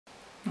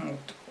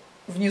Вот.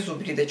 Внизу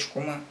бридочку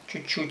мы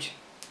чуть-чуть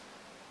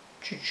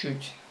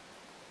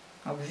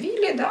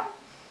обвили, да.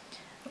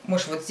 Мы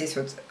же вот здесь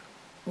вот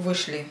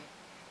вышли,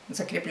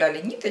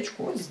 закрепляли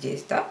ниточку вот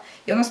здесь, да.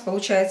 И у нас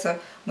получается,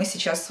 мы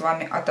сейчас с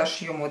вами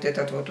отошьем вот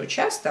этот вот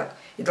участок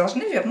и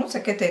должны вернуться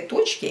к этой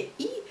точке,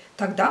 и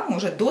тогда мы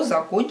уже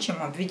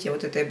дозакончим обвитие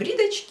вот этой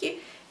бридочки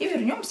и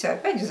вернемся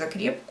опять в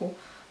закрепку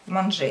в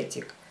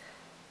манжетик.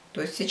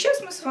 То есть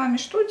сейчас мы с вами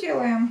что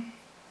делаем?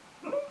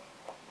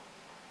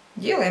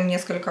 Делаем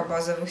несколько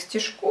базовых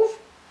стежков,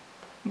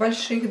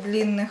 больших,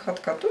 длинных, от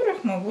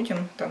которых мы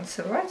будем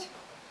танцевать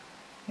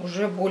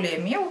уже более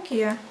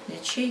мелкие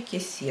ячейки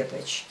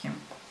сеточки.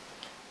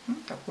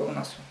 Вот такой у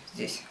нас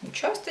здесь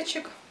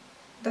участочек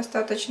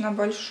достаточно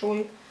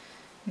большой.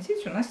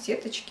 Здесь у нас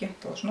сеточки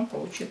должно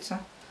получиться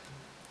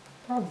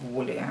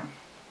поболее.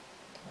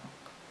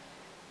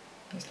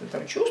 Так. Если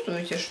там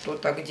чувствуете,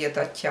 что-то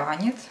где-то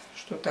тянет,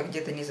 что-то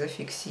где-то не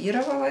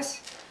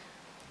зафиксировалось,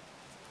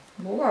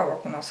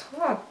 булавок у нас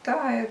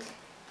хватает,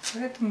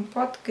 поэтому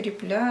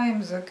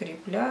подкрепляем,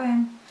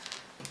 закрепляем.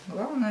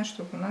 Главное,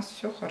 чтобы у нас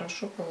все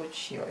хорошо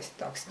получилось.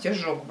 Так,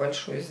 стежок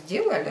большой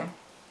сделали.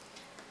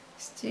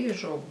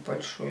 Стежок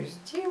большой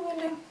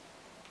сделали.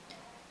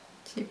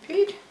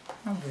 Теперь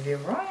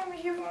обвиваем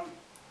его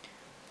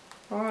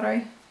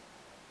парой,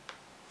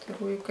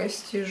 тройкой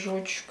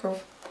стежочков.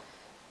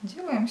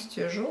 Делаем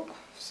стежок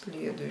в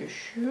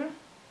следующую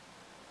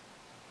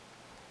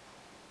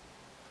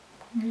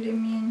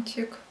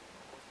элементик.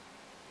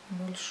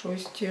 Большой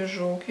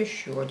стежок,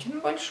 еще один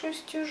большой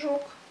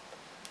стежок.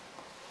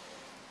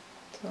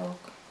 Так,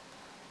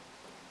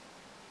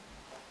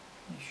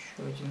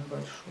 еще один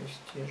большой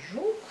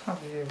стежок,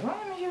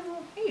 обвиваем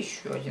его, и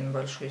еще один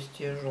большой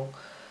стежок.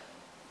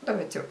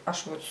 Давайте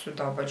аж вот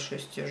сюда большой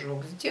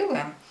стежок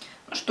сделаем,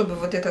 ну, чтобы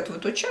вот этот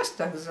вот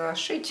участок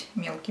зашить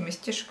мелкими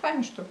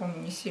стежками, чтобы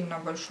он не сильно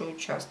большой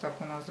участок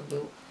у нас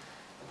был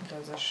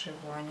для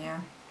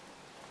зашивания.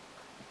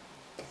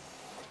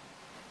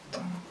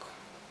 Так.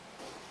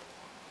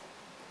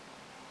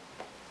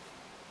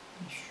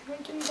 Еще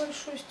один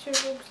большой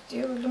стежок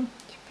сделали.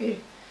 Теперь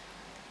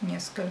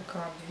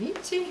несколько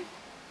обвитий.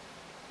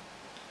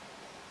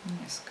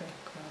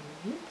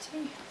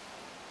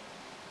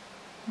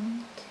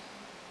 Вот.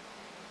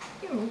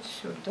 И вот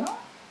сюда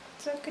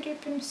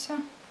закрепимся.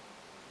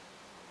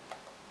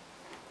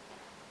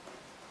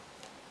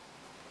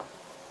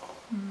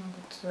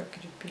 Вот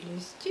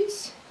закрепились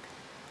здесь.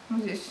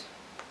 Вот здесь,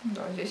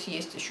 да, здесь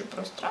есть еще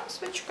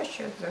пространствочка.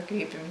 Сейчас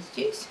закрепим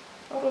здесь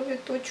пару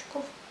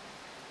виточков.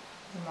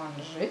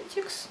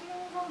 Манжетик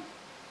снова.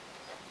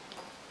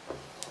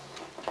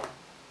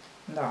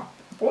 Да,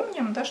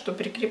 помним, да, что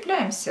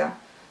прикрепляемся,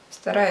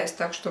 стараясь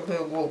так, чтобы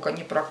иголка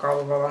не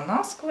прокалывала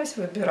насквозь.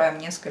 Выбираем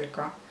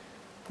несколько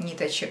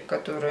ниточек,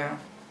 которые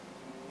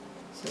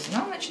с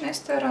изнаночной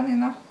стороны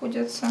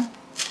находятся,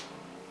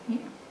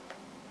 и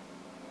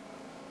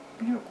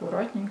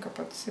аккуратненько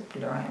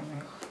подцепляем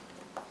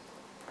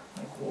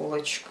их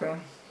иголочкой.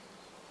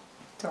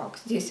 Так,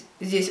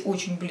 здесь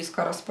очень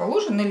близко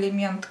расположен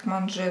элемент к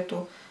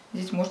манжету.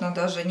 Здесь можно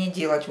даже не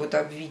делать вот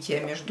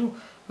обвития между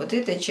вот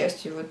этой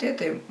частью и вот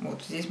этой.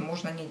 Вот здесь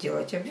можно не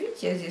делать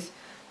обвития. Здесь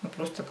мы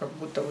просто как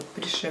будто вот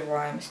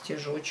пришиваем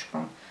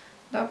стежочком.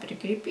 Да,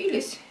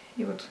 прикрепились.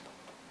 И вот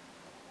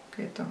к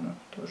этому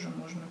тоже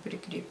можно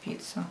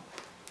прикрепиться.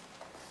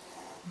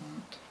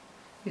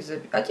 Вот.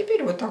 А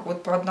теперь вот так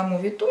вот по одному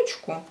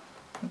виточку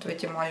вот в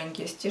эти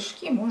маленькие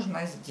стежки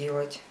можно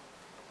сделать.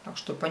 Так,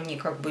 чтобы они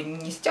как бы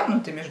не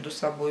стянуты между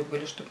собой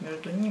были, чтобы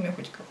между ними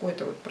хоть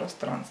какое-то вот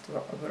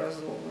пространство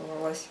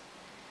образовывалось.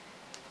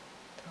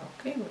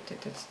 Так, и вот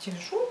этот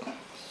стежок.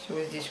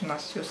 Все, здесь у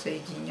нас все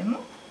соединено.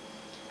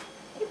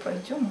 И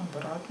пойдем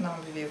обратно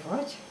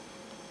обвивать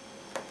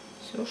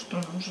все,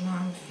 что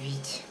нужно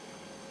обвить.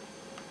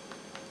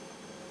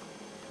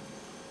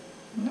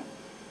 Да?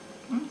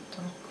 Вот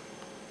так.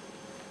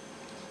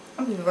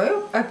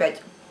 Обвиваю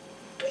опять.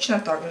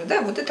 Точно так же,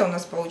 да, вот это у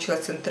нас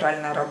получилась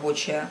центральная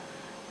рабочая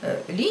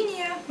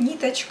линия,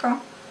 ниточка,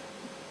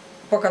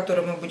 по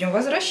которой мы будем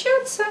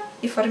возвращаться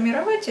и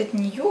формировать от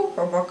нее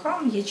по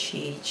бокам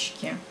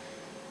ячеечки.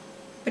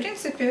 В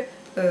принципе,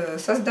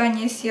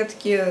 создание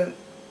сетки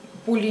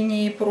по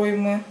линии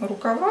проймы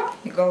рукава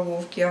и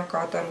головки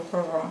оката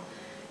рукава,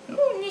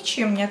 ну,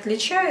 ничем не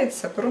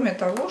отличается, кроме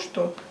того,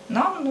 что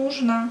нам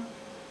нужно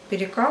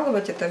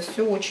перекалывать это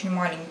все очень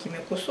маленькими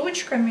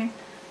кусочками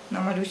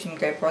на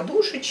малюсенькой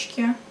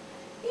подушечке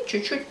и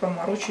чуть-чуть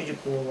поморочить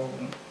голову.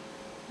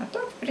 А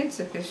так, в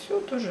принципе, все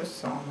то же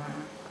самое.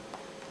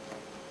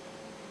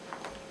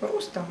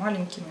 Просто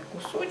маленькими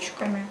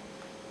кусочками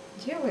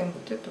делаем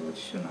вот эту вот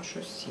всю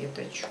нашу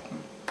сеточку.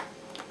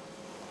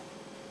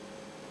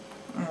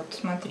 Вот,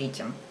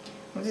 смотрите.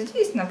 Вот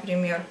здесь,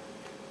 например,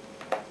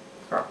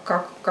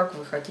 как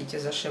вы хотите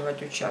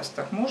зашивать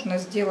участок, можно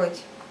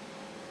сделать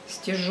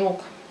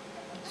стежок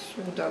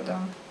сюда,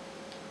 да,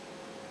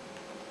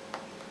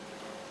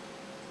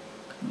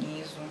 к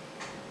низу.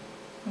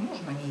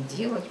 Можно не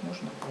делать,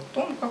 можно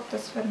потом как-то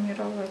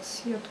сформировать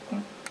сетку.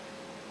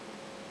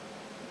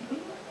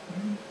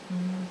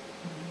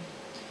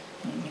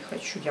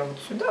 ночью я вот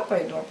сюда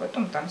пойду, а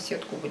потом там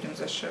сетку будем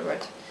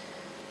зашивать.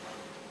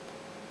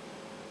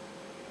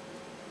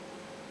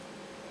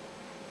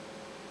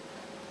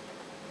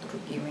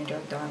 Другими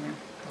рядами.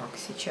 Так,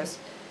 сейчас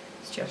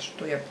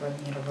что я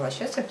планировала?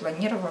 Сейчас я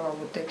планировала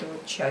вот эту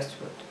вот часть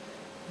вот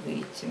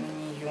выйти на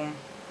нее.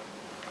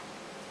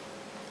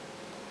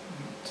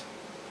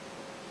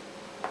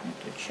 Вот.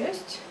 Эту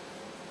часть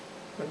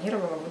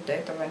планировала вот до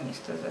этого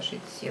места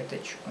зашить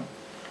сеточку.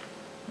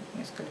 Вот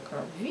несколько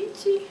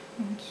обвитий.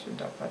 Вот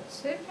сюда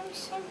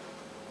подцепимся.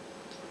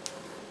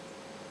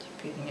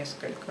 Теперь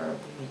несколько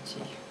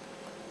обвитий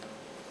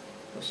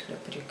после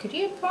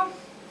прикрепа.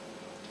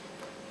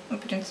 Ну,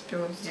 в принципе,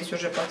 вот здесь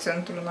уже по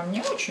центру нам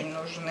не очень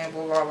нужны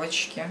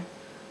булавочки.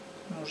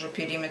 Мы уже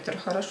периметр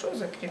хорошо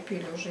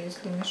закрепили. Уже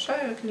если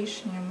мешают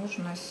лишнее,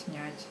 можно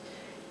снять.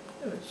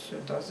 И вот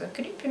сюда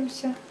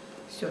закрепимся.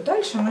 Все,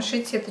 дальше мы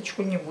шить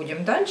сеточку не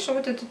будем. Дальше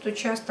вот этот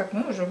участок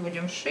мы уже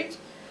будем шить,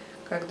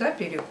 когда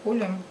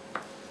переколем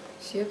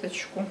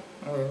сеточку.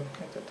 Ой,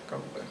 этот как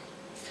бы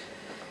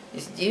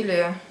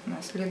изделие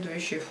на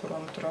следующий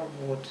фронт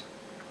работ.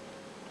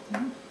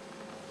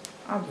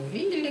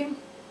 Обвили.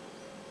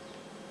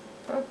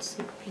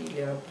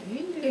 Подцепили,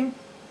 обвили.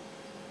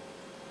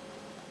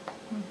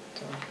 Вот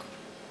так.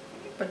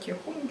 И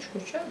потихонечку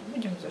сейчас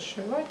будем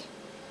зашивать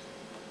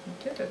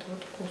вот этот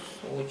вот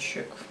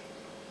кусочек.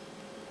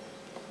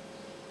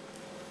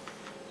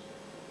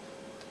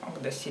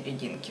 Так, до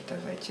серединки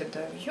давайте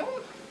довьем.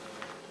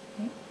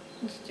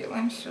 И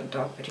сделаем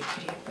сюда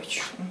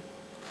прикрепочку.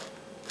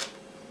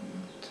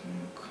 Вот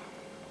так.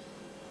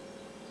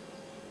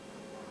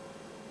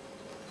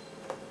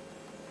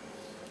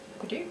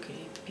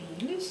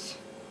 Прикрепились.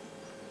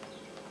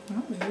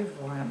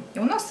 Обвиваем. И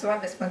у нас с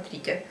вами,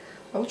 смотрите,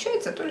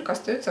 получается, только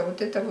остается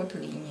вот эта вот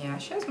линия.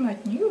 Сейчас мы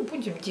от нее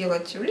будем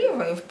делать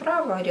влево и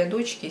вправо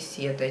рядочки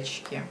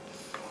сеточки.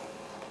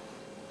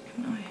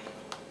 Ой.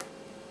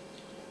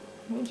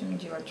 Будем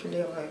делать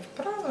влево и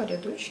вправо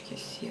рядочки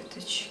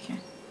сеточки.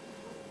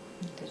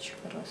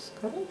 Ниточка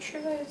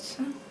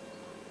раскручивается.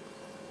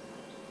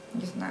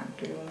 Не знаю,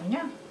 то ли у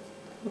меня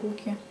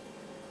руки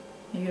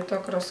ее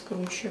так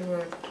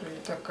раскручивают, то ли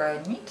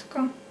такая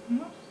нитка.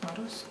 Ну,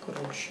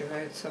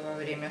 раскручивается во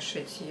время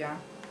шитья.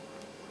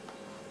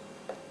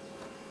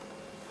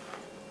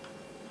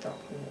 Так,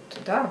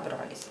 вот,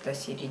 добрались до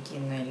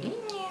серединной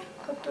линии,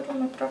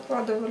 которую мы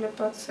прокладывали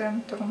по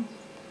центру.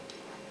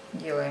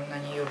 Делаем на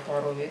нее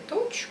пару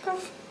виточков.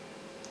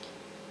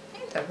 И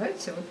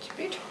давайте вот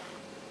теперь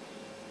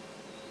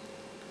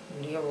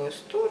в левую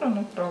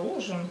сторону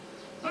проложим.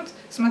 Вот,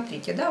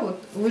 смотрите, да,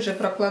 вот вы же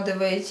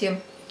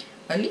прокладываете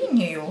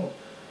линию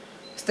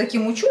с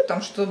таким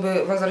учетом,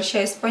 чтобы,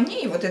 возвращаясь по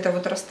ней, вот это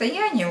вот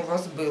расстояние у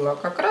вас было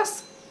как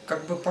раз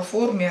как бы по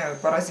форме,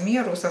 по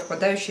размеру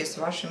совпадающее с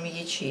вашими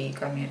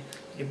ячейками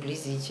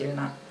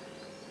приблизительно.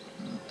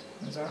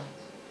 Вот, за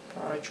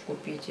парочку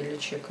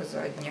петелечек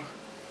задних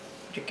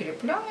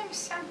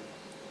прикрепляемся,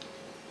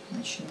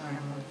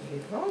 начинаем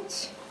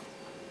обвивать,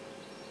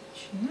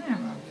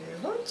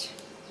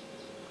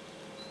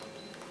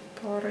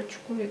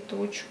 парочку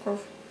виточков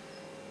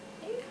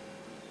и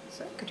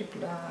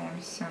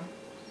закрепляемся.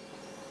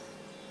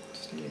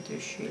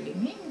 Следующий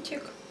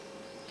элементик.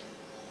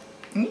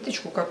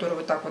 Ниточку, которую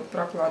вы так вот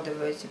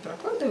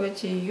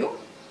прокладываете ее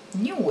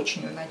не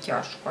очень в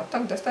натяжку, а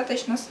так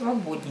достаточно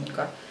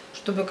свободненько,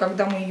 чтобы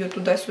когда мы ее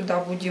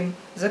туда-сюда будем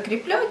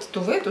закреплять,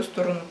 то в эту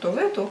сторону, то в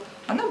эту,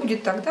 она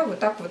будет тогда вот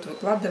так вот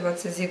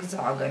выкладываться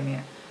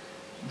зигзагами,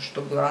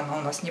 чтобы она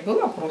у нас не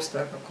была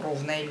просто как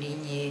ровной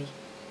линией,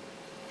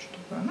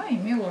 чтобы она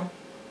имела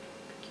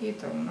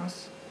какие-то у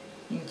нас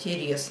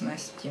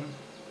интересности.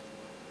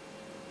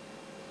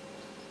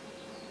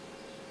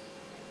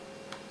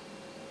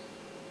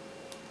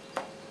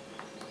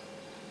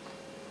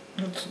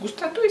 Вот с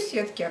густотой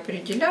сетки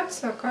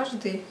определяться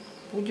каждый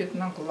будет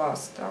на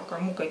глаз, да,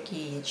 кому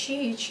какие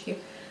ячеечки,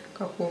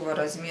 какого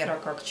размера,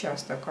 как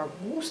часто, как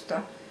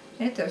густо.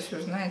 Это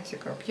все, знаете,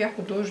 как я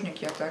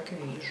художник, я так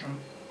вижу.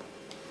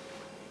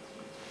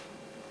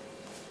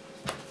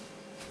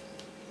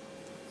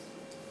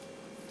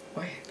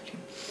 Ой, блин.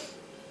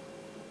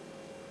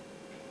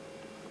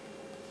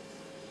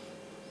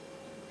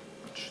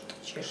 Что-то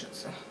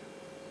чешется.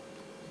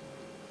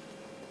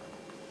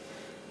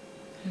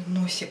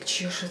 Носик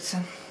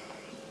чешется.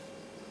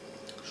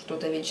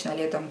 Что-то вечно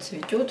летом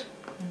цветет,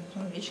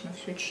 вечно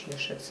все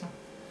чешется.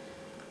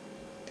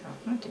 Так,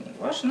 ну это не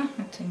важно,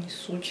 это не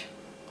суть.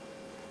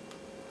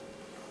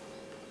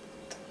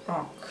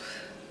 Так,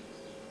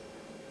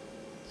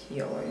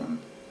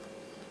 делаем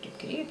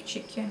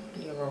прикрепчики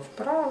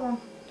влево-вправо.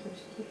 То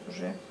есть тут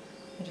уже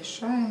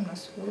решаем на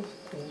свой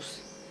вкус,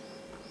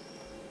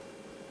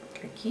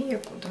 какие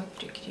куда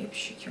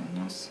прикрепчики у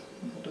нас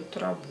будут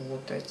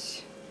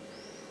работать.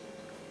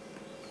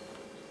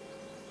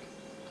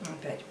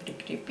 Опять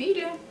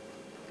прикрепили,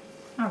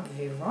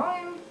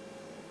 обвиваем,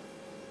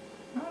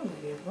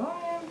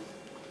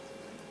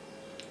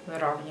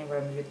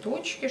 выравниваем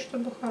виточки,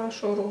 чтобы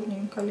хорошо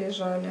ровненько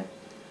лежали.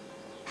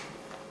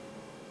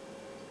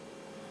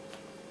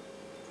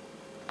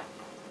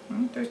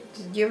 Ну, то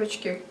есть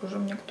девочки, уже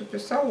мне кто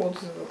писал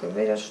отзывы,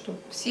 говорят, что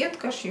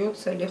сетка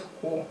шьется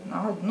легко,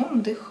 на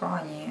одном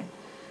дыхании.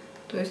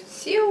 То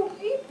есть сел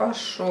и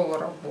пошел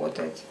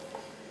работать.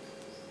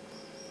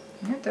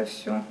 Это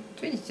все,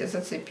 видите,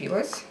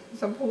 зацепилась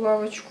за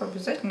булавочку.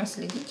 Обязательно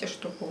следите,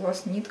 чтобы у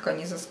вас нитка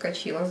не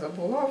заскочила за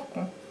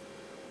булавку,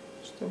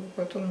 чтобы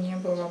потом не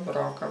было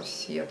брака в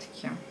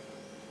сетке.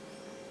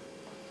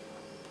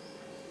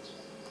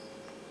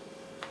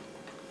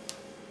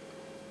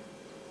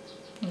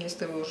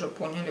 Если вы уже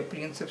поняли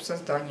принцип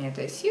создания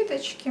этой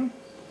сеточки,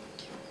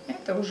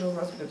 это уже у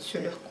вас будет все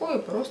легко и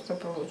просто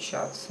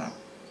получаться.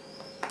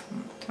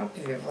 Вот,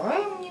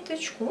 обвиваем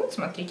ниточку. Вот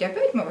смотрите,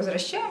 опять мы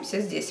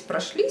возвращаемся здесь.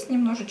 Прошлись,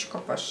 немножечко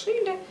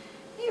пошили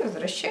и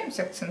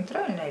возвращаемся к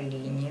центральной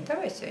линии.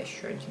 Давайте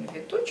еще один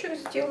виточек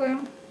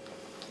сделаем.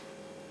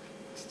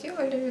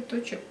 Сделали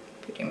виточек,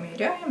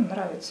 примеряем.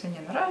 Нравится, не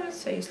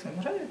нравится. Если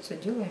нравится,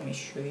 делаем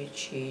еще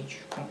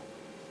ячеечку.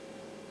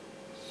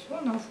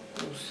 Все на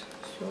вкус.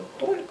 Все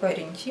только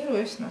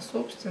ориентируясь на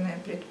собственные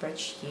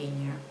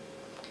предпочтения.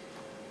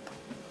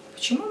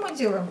 Почему мы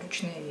делаем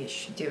ручные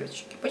вещи,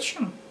 девочки?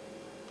 Почему?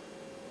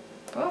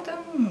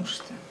 Потому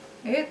что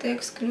это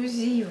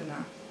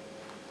эксклюзивно.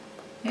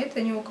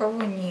 Это ни у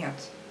кого нет.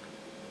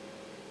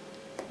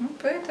 Ну,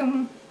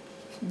 поэтому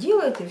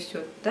делайте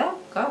все так,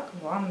 как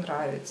вам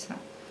нравится.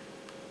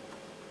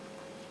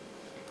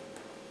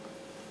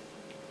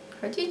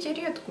 Хотите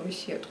редкую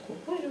сетку,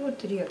 пусть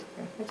будет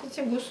редкая.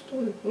 Хотите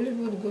густую, пусть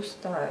будет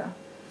густая.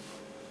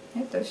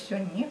 Это все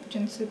не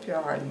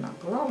принципиально.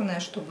 Главное,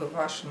 чтобы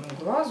вашему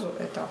глазу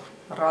это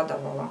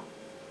радовало.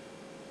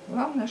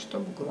 Главное,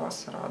 чтобы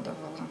глаз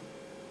радовало.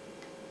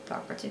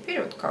 Так, а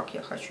теперь вот как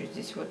я хочу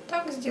здесь вот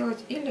так сделать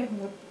или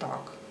вот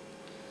так.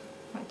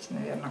 Давайте,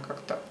 наверное,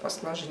 как-то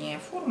посложнее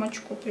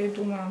формочку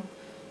придумаем.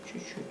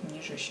 Чуть-чуть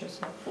ниже сейчас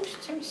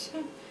опустимся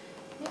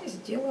и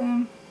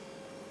сделаем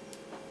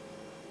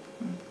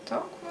вот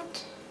так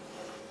вот.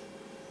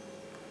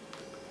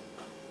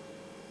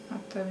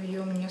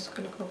 Отобьем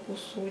несколько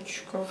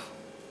кусочков.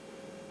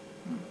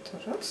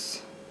 Вот,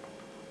 раз,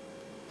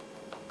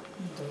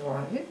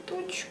 два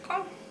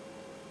виточка.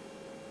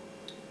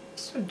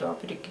 Сюда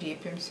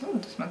прикрепимся.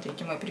 Вот,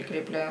 смотрите, мы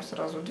прикрепляем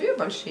сразу две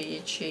большие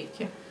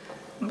ячейки.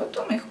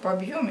 Потом их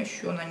побьем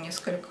еще на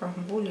несколько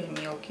более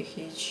мелких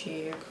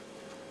ячеек.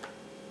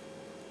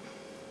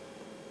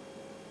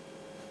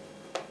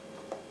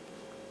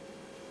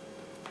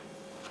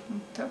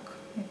 Вот так.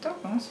 И так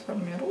у нас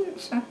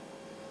формируются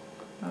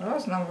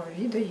разного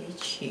вида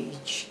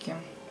ячеечки.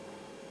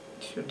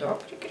 Сюда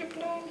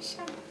прикрепляемся.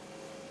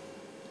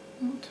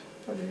 Вот,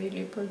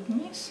 подвели под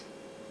низ.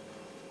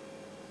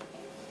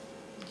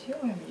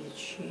 Делаем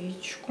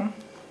ячеечку.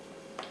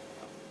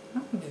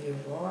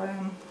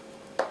 Обвиваем.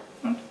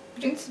 Вот, в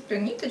принципе,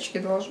 ниточки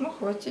должно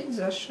хватить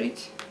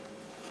зашить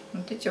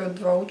вот эти вот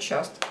два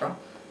участка.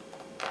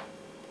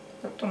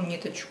 Потом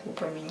ниточку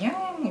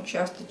поменяем,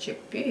 участочек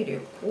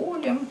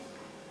переколем.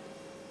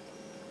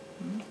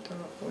 Вот так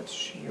вот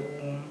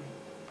шьем.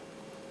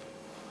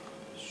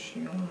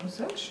 Шьем,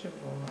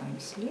 зашиваем.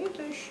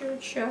 Следующий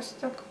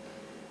участок.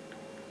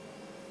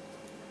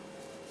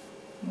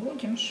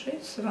 Будем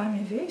шить с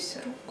вами весь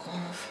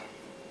рукав.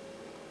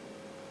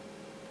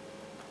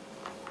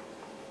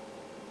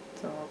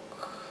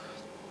 Так,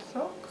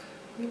 так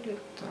или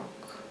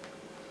так.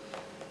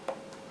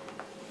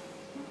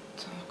 Вот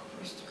так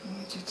пусть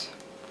будет.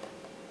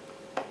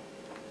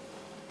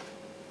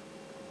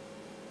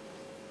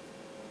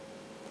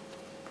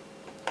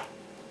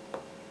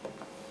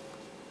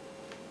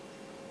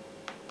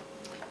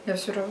 Я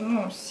все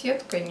равно с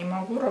сеткой не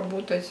могу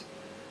работать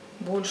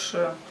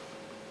больше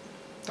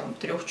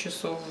 3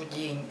 часов в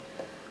день,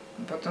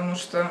 потому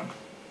что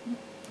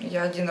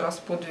я один раз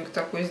подвиг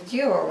такой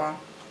сделала,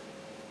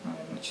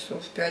 наверное,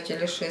 часов 5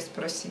 или 6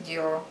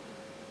 просидела.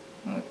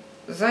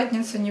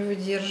 Задница не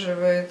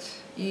выдерживает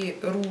и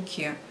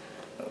руки.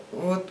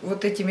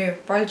 Вот этими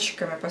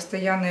пальчиками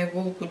постоянно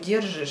иголку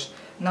держишь,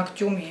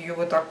 ногтем ее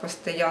вот так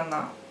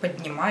постоянно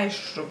поднимаешь,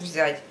 чтобы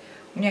взять.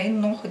 У меня и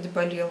ноготь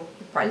болел,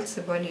 и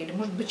пальцы болели.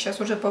 Может быть, сейчас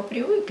уже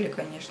попривыкли,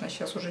 конечно,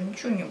 сейчас уже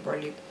ничего не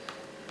болит.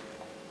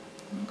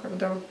 Но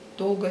когда вот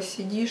долго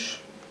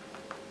сидишь,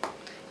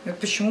 и вот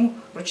почему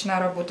ручная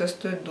работа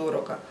стоит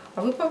дорого.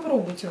 А вы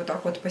попробуйте вот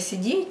так вот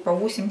посидеть по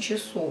 8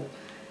 часов.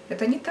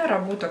 Это не та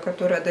работа,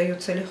 которая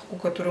дается легко,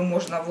 которую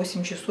можно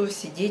 8 часов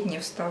сидеть, не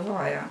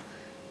вставая.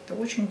 Это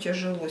очень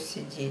тяжело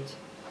сидеть.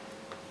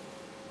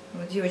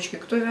 Вот, девочки,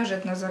 кто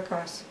вяжет на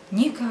заказ?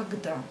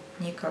 Никогда,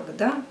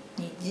 никогда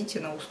не идите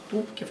на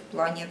уступки в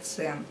плане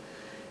цен.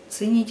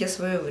 Цените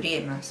свое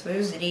время,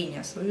 свое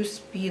зрение, свою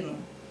спину,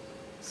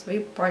 свои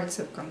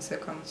пальцы в конце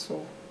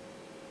концов.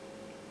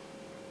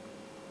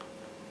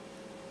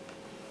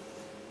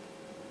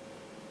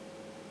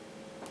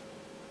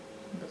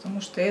 Потому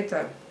что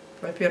это,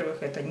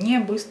 во-первых, это не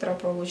быстро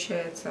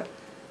получается.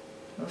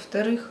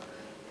 Во-вторых,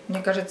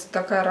 мне кажется,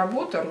 такая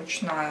работа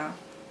ручная,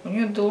 у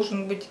нее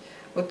должен быть,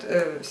 вот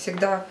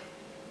всегда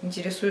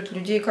интересует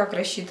людей, как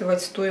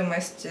рассчитывать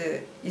стоимость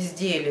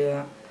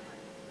изделия.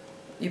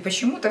 И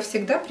почему-то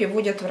всегда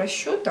приводят в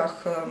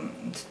расчетах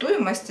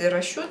стоимость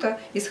расчета,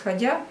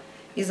 исходя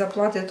из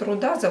оплаты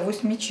труда за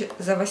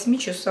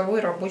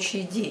 8-часовой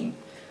рабочий день.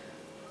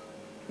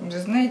 Вы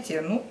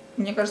знаете, ну,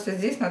 мне кажется,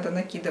 здесь надо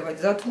накидывать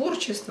за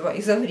творчество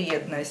и за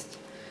вредность.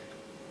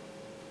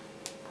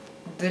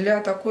 Для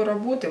такой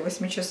работы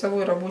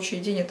 8-часовой рабочий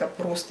день это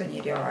просто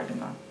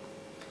нереально.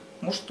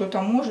 Может,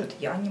 кто-то может,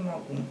 я не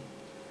могу.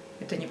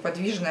 Это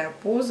неподвижная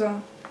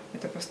поза,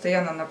 это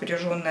постоянно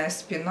напряженная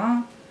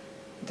спина,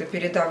 это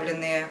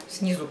передавленные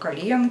снизу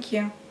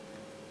коленки.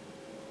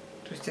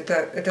 То есть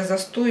это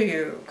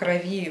застой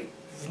крови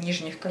в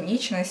нижних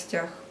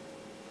конечностях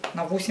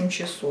на 8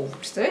 часов.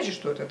 Представляете,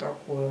 что это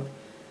такое?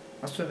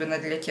 Особенно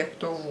для тех,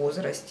 кто в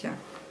возрасте.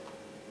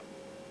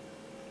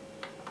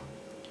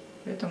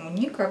 Поэтому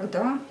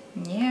никогда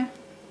не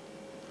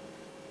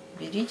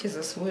берите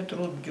за свой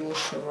труд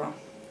дешево.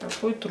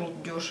 Такой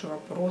труд дешево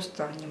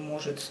просто не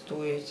может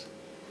стоить.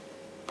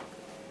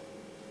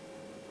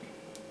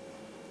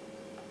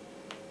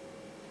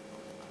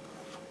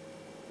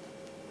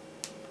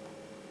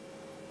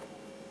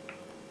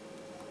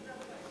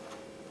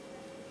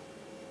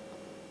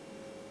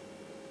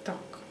 Так,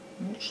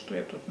 вот что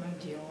я тут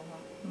наделала.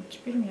 Вот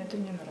теперь мне это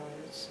не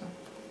нравится.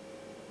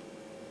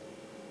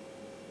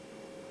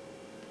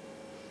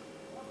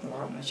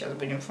 Ладно, сейчас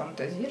будем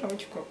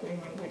фантазировать в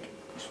какую-нибудь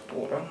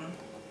сторону.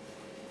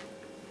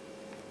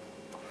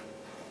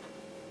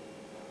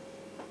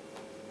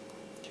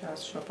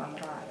 Сейчас что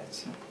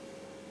понравится.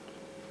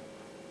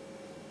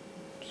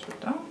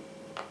 Сюда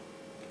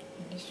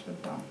или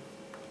сюда.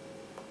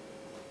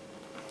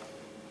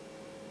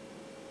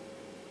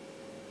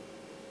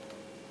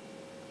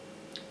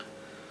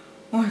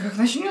 Ой, как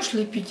начнешь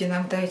лепить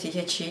иногда эти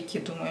ячейки,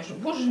 думаешь,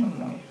 боже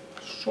мой,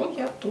 что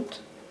я тут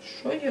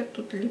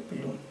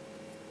леплю?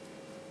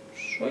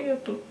 Что я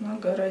тут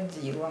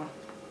нагородила?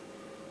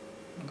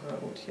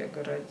 Огород я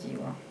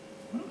городила.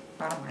 Ну,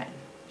 нормально.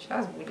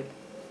 Сейчас будет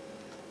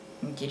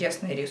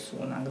интересный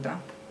рисунок, да?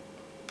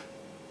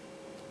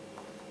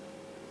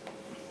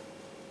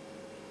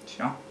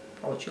 Все,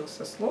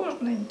 получился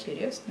сложный,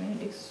 интересный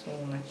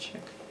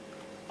рисуночек.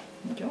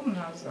 Идем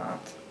назад.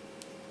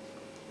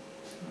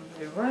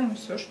 Вбиваем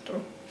все,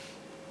 что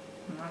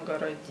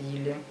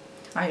нагородили.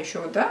 А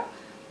еще, да,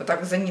 вот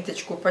так за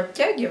ниточку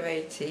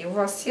подтягиваете, и у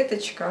вас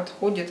сеточка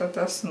отходит от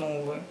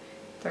основы.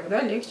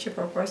 Тогда легче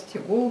попасть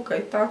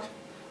иголкой так,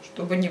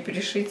 чтобы не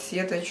пришить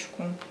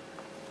сеточку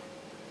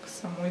к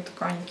самой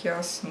тканьке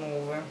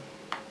основы.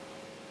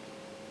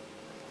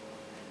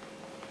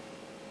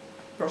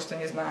 Просто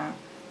не знаю,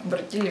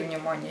 обратили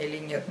внимание или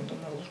нет, но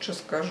думаю, лучше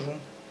скажу.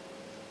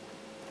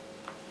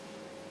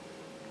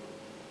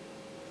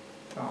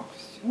 Так,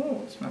 все,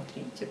 вот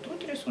смотрите,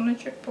 тут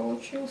рисуночек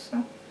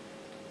получился.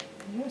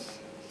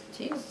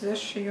 Здесь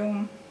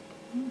зашьем.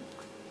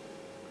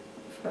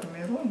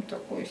 Формируем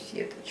такую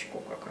сеточку,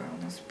 какая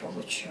у нас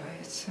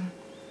получается.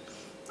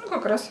 Ну,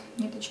 как раз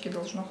ниточки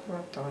должно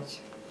хватать.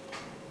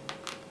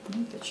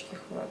 Ниточки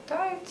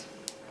хватает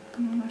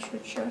на наш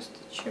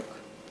участочек.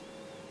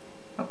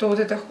 А то вот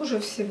это хуже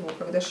всего,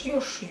 когда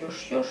шьешь.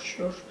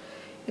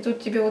 И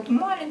тут тебе вот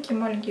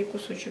маленький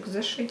кусочек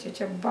зашить, а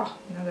тебя бах,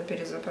 надо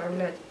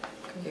перезаправлять.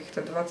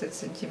 Каких-то 20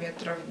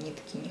 сантиметров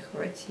нитки не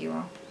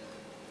хватило.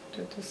 Вот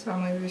это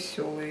самый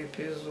веселый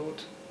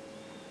эпизод.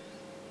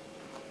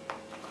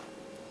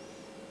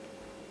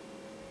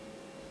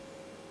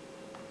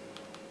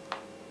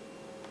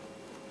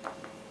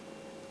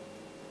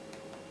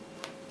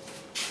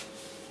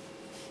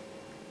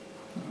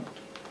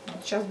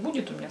 Вот сейчас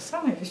будет у меня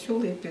самый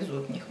веселый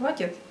эпизод. Не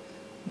хватит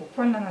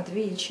буквально на 2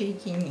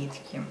 ячейки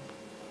нитки.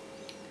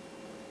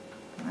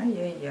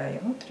 Ай-яй-яй,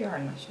 вот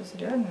реально, сейчас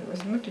реально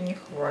возьмет и не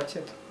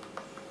хватит.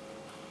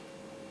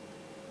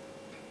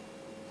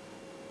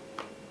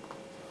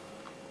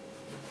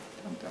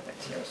 Так,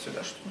 давайте я вот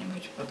сюда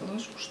что-нибудь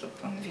подложу, чтобы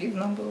вам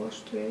видно было,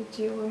 что я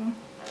делаю.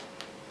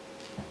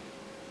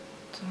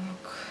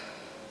 Так.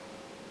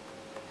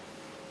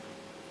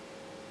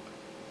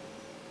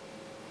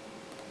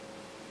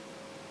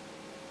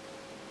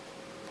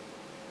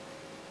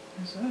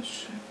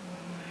 Зашиваем.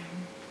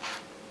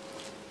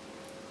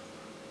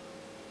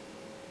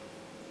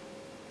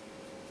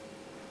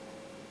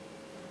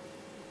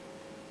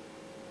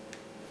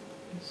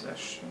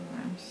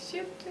 Зашиваем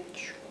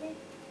сеточку,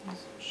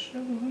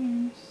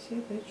 зашиваем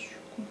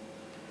сеточку,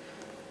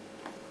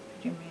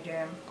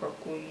 примеряем,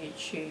 какую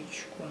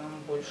ячеечку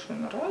нам больше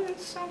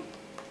нравится,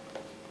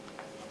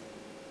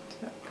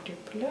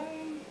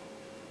 закрепляем.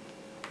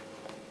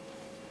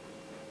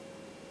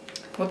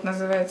 Вот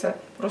называется,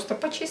 просто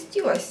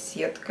почастилась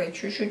сеткой,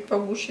 чуть-чуть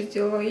погуще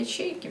сделала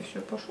ячейки,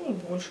 все, пошел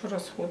больше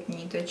расход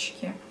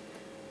ниточки.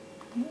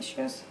 И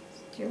сейчас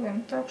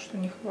сделаем так, что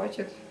не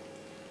хватит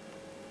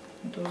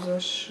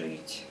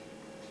дозашить.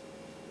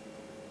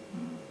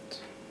 Вот.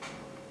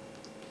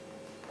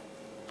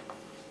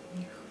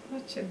 Не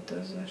хватит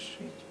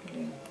дозашить,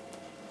 блин.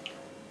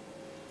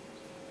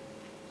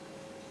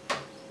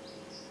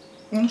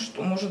 Ну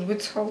что, может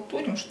быть,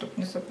 схалтурим, чтобы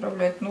не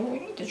заправлять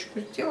новую ниточку,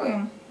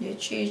 сделаем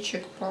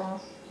ячеечек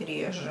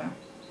пореже.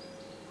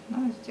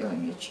 Но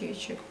сделаем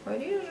ячеечек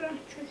пореже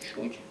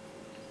чуть-чуть.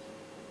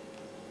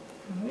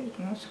 Будет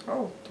у нас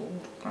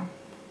халтурка.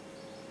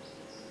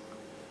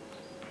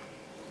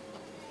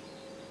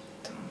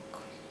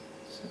 Так,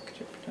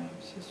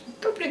 закрепляемся сюда.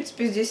 Да, в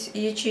принципе, здесь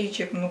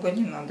ячеечек много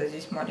не надо.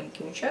 Здесь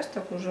маленький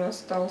участок уже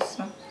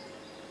остался.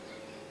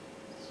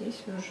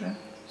 Здесь уже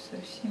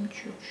совсем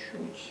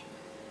чуть-чуть.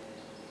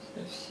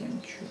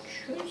 Совсем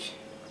чуть-чуть.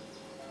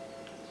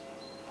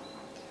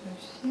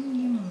 Совсем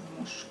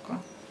немножко.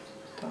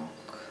 Так.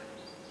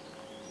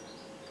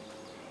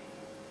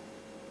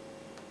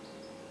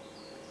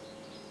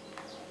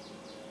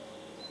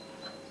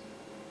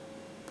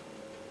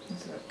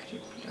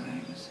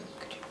 Закрепляем,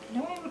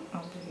 закрепляем,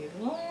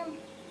 обвиваем.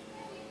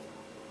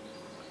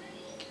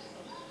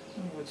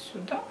 Вот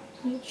сюда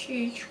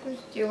ячеечку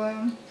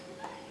сделаем.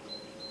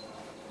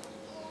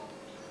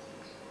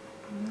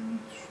 Ну,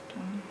 что?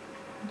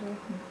 Да,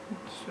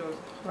 все,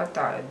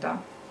 хватает,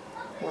 да?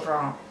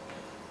 Ура!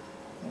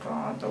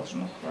 Ура,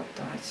 должно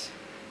хватать.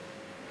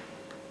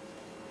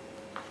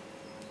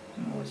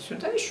 Вот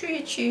сюда еще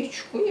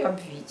ячеечку и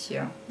обвить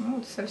я. Ну,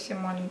 вот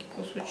совсем маленький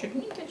кусочек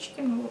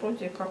ниточки, но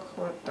вроде как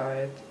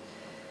хватает.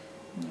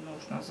 Не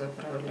нужно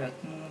заправлять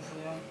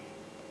новую.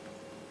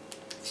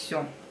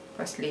 Все,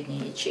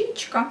 последняя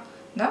ячеечка.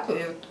 Да,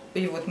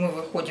 и вот мы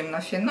выходим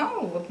на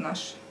финал. Вот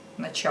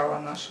начало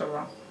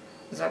нашего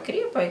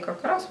закрепа. И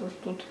как раз вот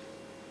тут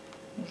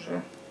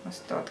уже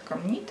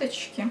остатком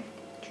ниточки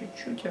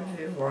чуть-чуть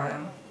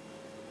обвиваем.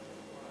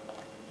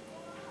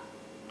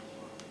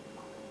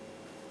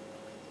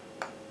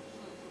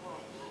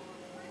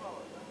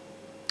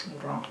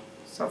 Ура!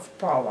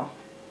 Совпало.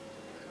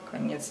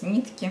 Конец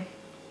нитки.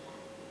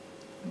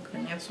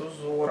 Конец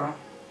узора.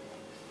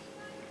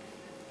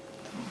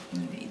 Так,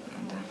 не видно,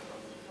 да?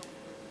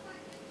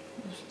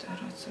 Буду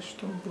стараться,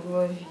 чтобы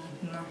было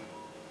видно.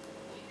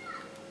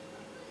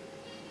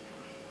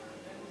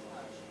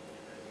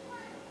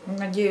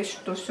 Надеюсь,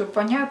 что все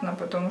понятно,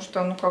 потому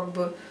что, ну, как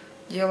бы,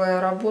 делая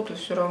работу,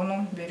 все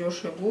равно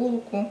берешь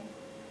иголку,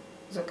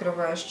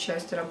 закрываешь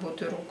часть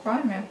работы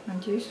руками.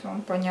 Надеюсь,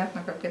 вам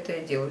понятно, как это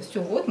я делаю.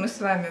 Все, вот мы с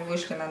вами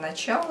вышли на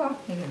начало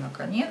или на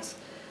конец,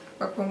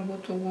 как вам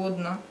будет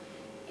угодно.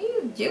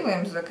 И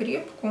делаем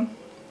закрепку,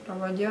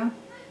 проводя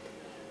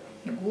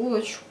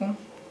иголочку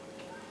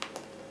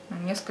на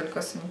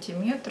несколько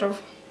сантиметров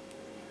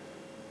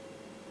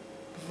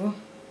в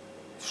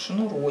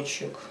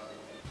шнурочек.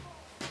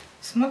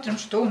 Смотрим,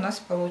 что у нас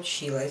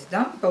получилось.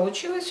 Да?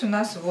 Получилось у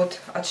нас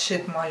вот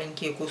отшит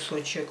маленький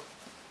кусочек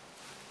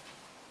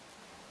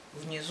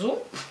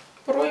внизу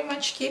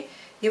проймочки.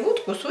 И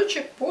вот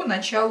кусочек по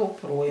началу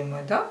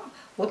проймы. Да?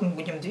 Вот мы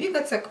будем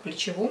двигаться к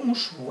плечевому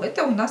шву.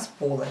 Это у нас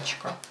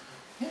полочка.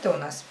 Это у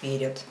нас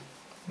перед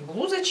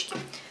блузочки.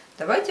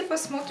 Давайте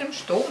посмотрим,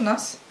 что у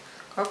нас,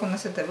 как у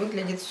нас это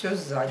выглядит все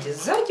сзади.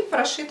 Сзади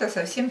прошито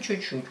совсем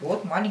чуть-чуть.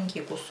 Вот маленький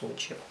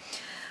кусочек.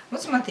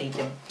 Вот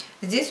смотрите,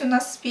 здесь у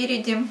нас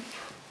спереди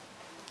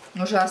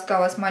уже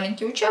осталось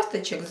маленький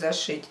участочек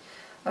зашить.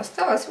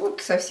 Осталось вот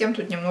совсем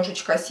тут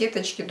немножечко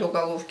сеточки до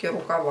головки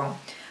рукава.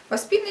 По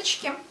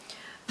спиночке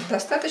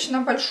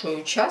достаточно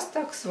большой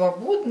участок,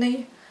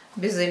 свободный,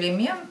 без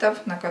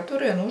элементов, на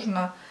которые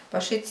нужно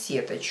пошить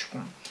сеточку.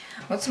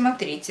 Вот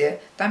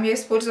смотрите, там я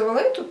использовала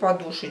эту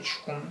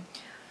подушечку.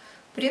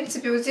 В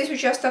принципе, вот здесь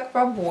участок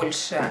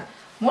побольше.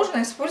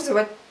 Можно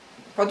использовать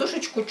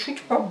подушечку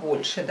чуть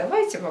побольше.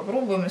 Давайте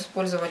попробуем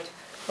использовать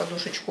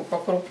подушечку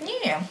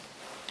покрупнее,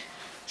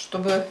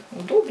 чтобы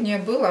удобнее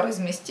было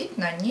разместить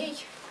на ней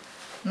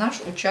наш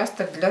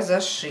участок для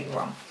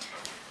зашива.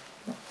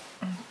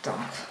 Так,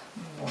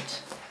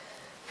 вот,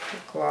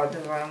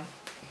 прикладываем.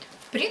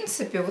 В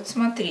принципе, вот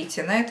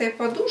смотрите, на этой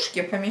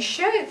подушке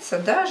помещается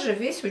даже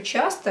весь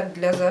участок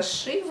для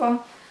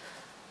зашива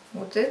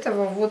вот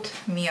этого вот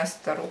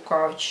места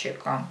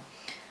рукавчика.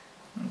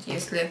 Вот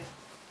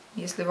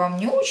если вам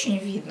не очень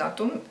видно,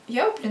 то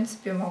я, в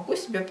принципе, могу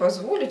себе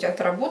позволить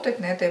отработать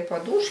на этой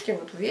подушке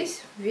вот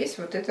весь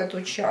вот этот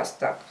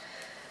участок.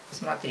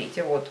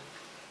 Смотрите, вот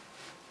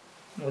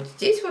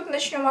здесь вот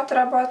начнем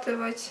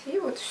отрабатывать, и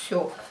вот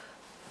все.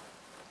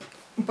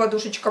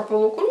 Подушечка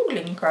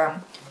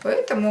полукругленькая,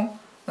 поэтому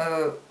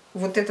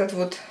вот этот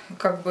вот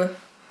как бы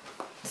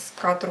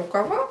скат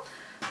рукава,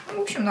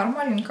 в общем,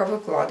 нормальненько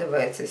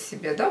выкладывается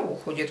себе, да,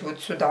 уходит вот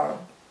сюда,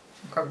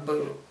 как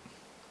бы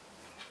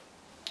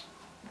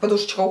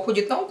подушечка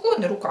уходит на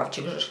уклон, и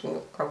рукавчик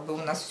же как бы у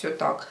нас все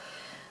так.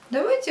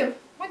 Давайте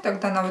мы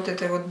тогда на вот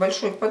этой вот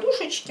большой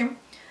подушечке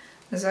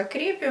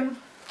закрепим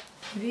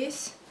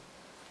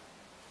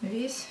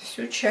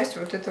всю часть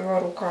вот этого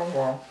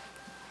рукава.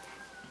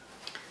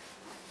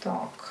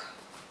 Так,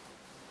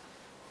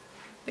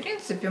 в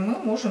принципе, мы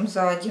можем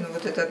за один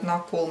вот этот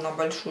накол на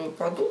большую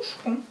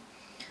подушку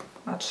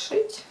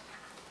отшить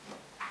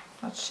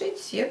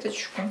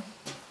сеточку,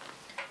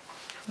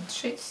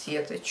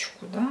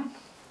 да.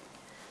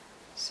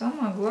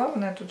 Самое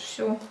главное тут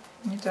все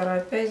не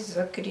торопясь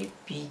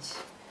закрепить,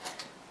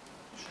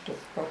 чтобы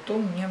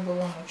потом не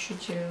было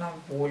мучительно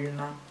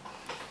больно.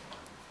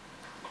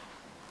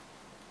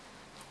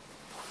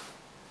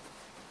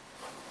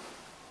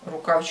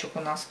 рукавчик у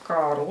нас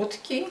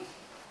короткий,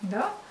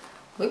 да,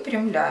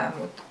 выпрямляем.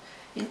 Вот.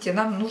 Видите,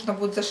 нам нужно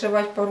будет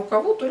зашивать по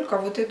рукаву только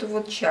вот эту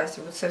вот часть,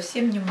 вот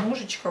совсем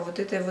немножечко вот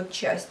этой вот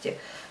части.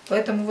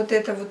 Поэтому вот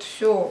это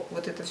все,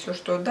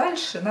 что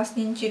дальше, нас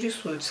не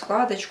интересует,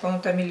 складочку оно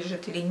там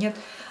лежит или нет.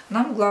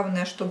 Нам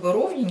главное, чтобы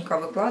ровненько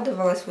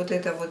выкладывалась вот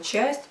эта вот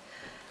часть,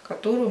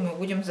 которую мы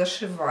будем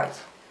зашивать.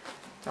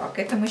 Так,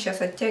 это мы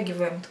сейчас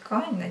оттягиваем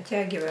ткань,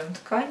 натягиваем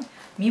ткань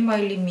мимо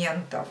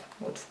элементов.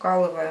 Вот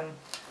вкалываем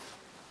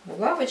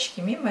булавочки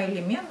мимо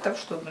элементов,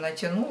 чтобы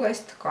натянулась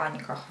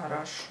тканька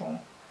хорошо.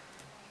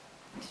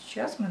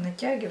 Сейчас мы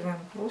натягиваем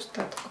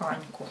просто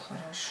тканьку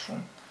хорошо.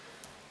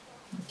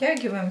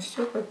 Натягиваем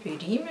все по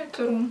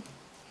периметру.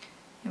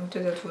 И вот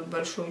этот вот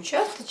большой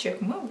участочек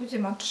мы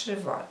будем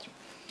отшивать.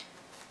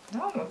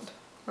 Да, вот,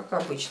 как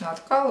обычно,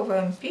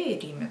 откалываем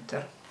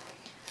периметр.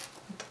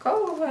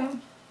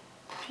 Откалываем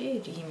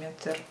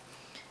периметр.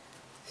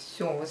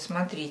 Все, вот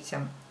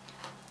смотрите.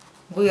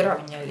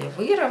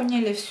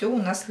 Выровняли, все у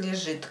нас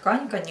лежит.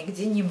 Тканька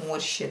нигде не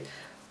морщит.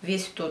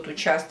 Весь тот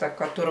участок,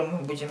 который мы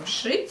будем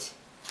шить,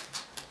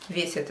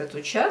 весь этот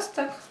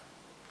участок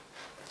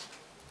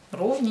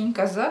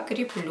ровненько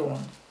закреплен.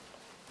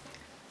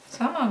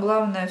 Самое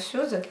главное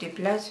все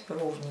закреплять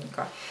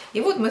ровненько.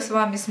 И вот мы с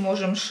вами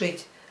сможем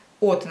шить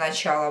от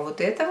начала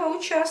вот этого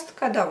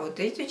участка, да, вот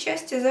эти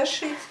части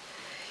зашить.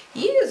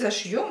 И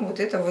зашьем вот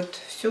это вот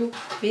всю,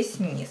 весь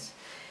низ.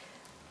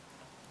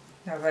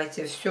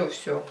 Давайте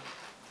все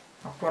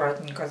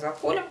аккуратненько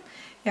заколем.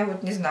 Я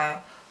вот не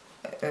знаю,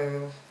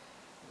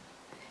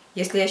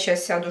 если я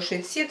сейчас сяду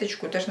шить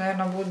сеточку, это же,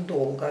 наверное, будет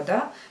долго,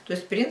 да? То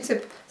есть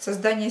принцип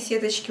создания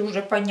сеточки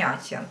уже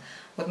понятен.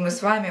 Вот мы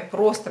с вами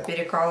просто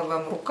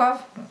перекалываем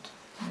рукав. Вот.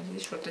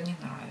 Здесь что-то не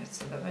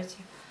нравится. Давайте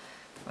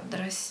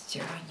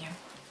подрастянем.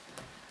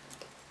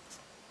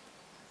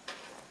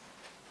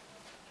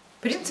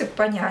 Принцип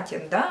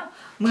понятен, да?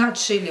 Мы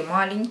отшили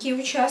маленький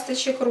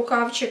участочек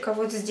рукавчика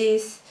вот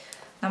здесь,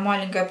 на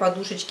маленькой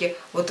подушечке.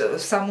 Вот в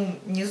самом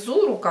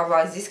низу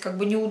рукава здесь как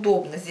бы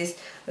неудобно. Здесь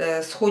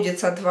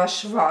сходятся два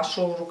шва,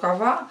 шов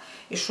рукава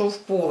и шов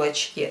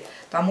полочки.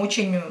 Там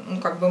очень,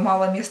 ну, как бы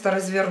мало места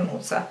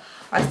развернуться.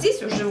 А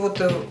здесь уже вот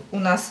у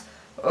нас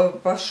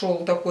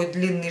пошел такой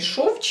длинный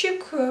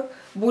шовчик,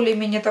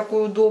 более-менее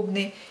такой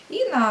удобный.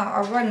 И на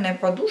овальной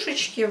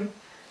подушечке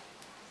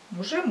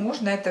уже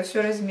можно это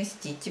все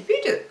разместить.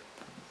 Теперь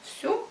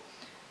все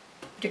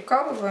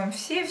прикалываем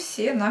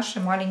все наши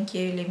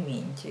маленькие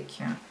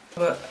элементики.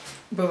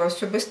 Было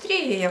все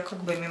быстрее, я как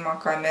бы мимо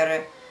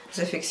камеры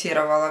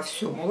зафиксировала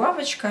все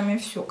булавочками,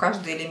 все,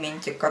 каждый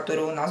элементик,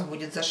 который у нас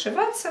будет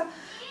зашиваться,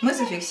 мы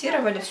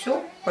зафиксировали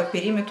все по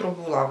периметру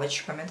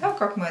булавочками, да,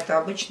 как мы это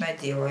обычно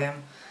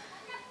делаем.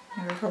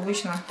 Как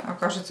обычно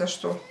окажется,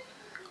 что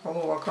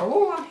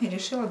колола и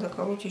решила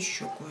доколоть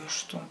еще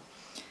кое-что.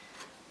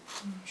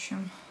 В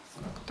общем,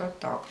 как-то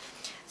так.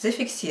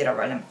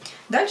 Зафиксировали.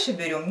 Дальше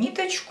берем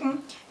ниточку.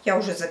 Я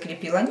уже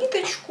закрепила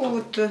ниточку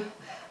вот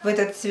в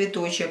этот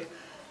цветочек.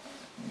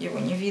 Его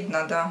не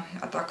видно, да,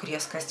 а так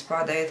резкость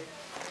падает.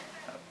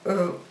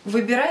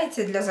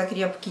 Выбирайте для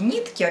закрепки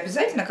нитки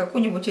обязательно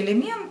какой-нибудь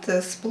элемент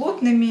с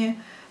плотными,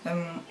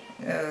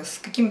 с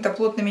какими-то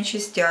плотными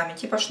частями,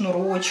 типа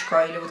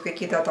шнурочка или вот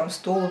какие-то там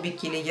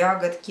столбики или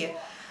ягодки.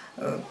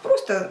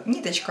 Просто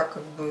ниточка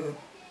как бы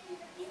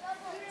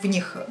в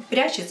них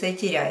прячется и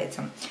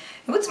теряется.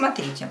 И вот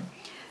смотрите.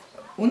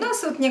 У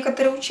нас вот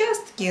некоторые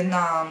участки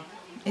на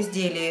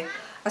изделии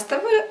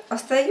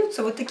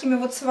остаются вот такими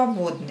вот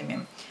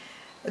свободными.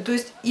 То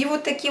есть и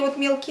вот такие вот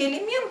мелкие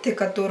элементы,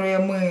 которые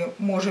мы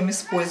можем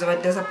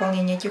использовать для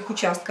заполнения этих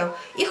участков,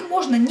 их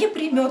можно не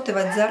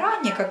приметывать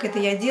заранее, как это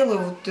я делаю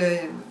вот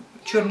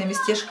черными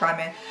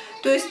стежками.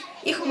 То есть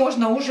их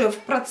можно уже в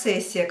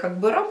процессе как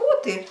бы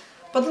работы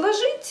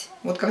подложить,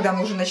 вот когда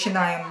мы уже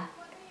начинаем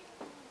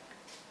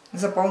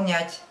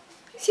заполнять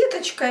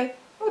сеточкой.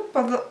 Вот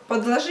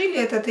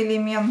подложили этот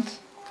элемент,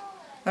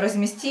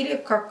 разместили,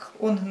 как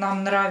он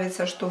нам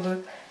нравится,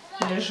 чтобы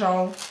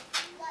лежал.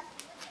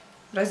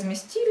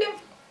 Разместили,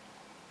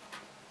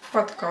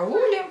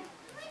 подкололи.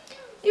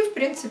 И, в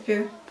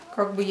принципе,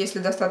 как бы если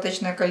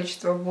достаточное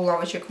количество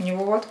булавочек в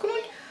него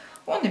воткнуть,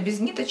 он и без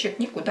ниточек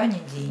никуда не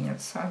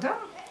денется. Да?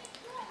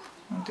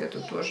 Вот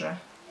эту тоже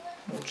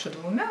лучше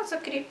двумя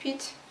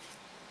закрепить.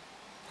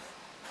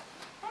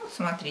 Вот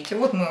смотрите,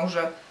 вот мы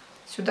уже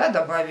сюда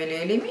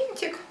добавили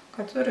элементик,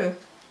 который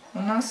у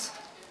нас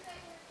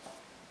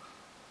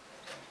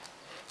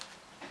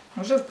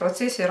уже в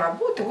процессе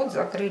работы вот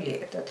закрыли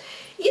этот.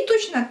 И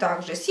точно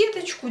так же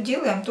сеточку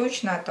делаем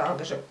точно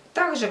так же.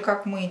 Так же,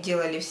 как мы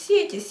делали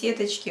все эти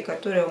сеточки,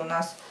 которые у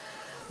нас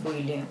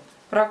были.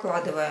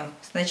 Прокладываем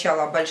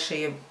сначала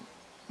большие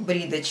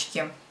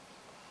бридочки,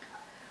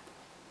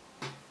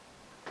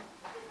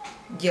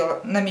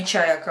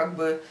 намечая как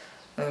бы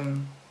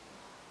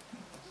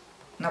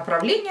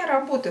направление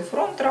работы,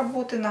 фронт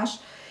работы наш.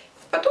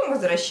 Потом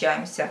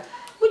возвращаемся.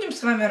 Будем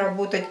с вами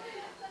работать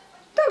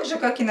так же,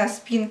 как и на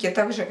спинке,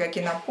 так же, как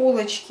и на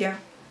полочке.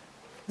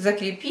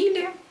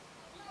 Закрепили.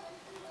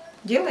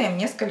 Делаем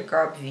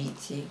несколько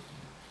обвитий.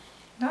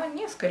 Да,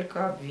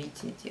 несколько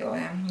обвитий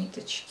делаем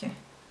ниточки.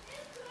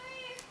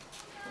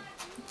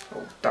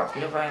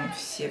 Утапливаем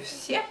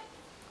все-все.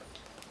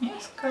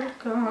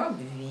 Несколько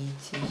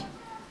обвитий.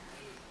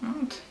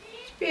 Вот.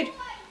 Теперь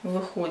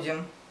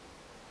выходим.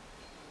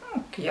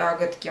 Ну, к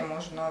ягодке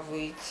можно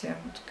выйти,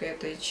 вот к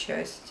этой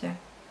части.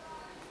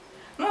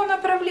 Ну,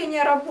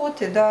 направление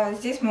работы, да,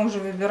 здесь мы уже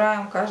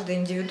выбираем каждый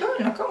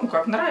индивидуально, кому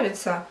как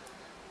нравится,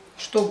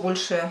 что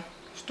больше,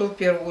 что в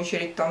первую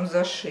очередь там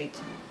зашить.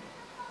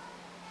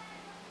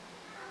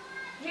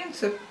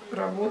 Принцип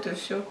работы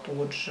все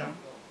тот же.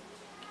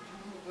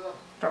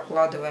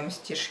 Прокладываем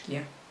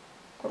стежки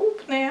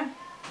крупные,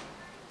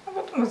 а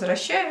потом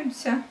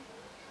возвращаемся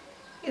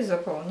и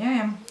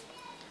заполняем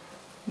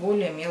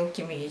более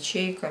мелкими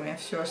ячейками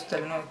все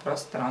остальное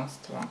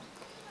пространство.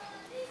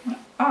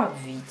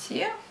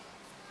 Обвитие,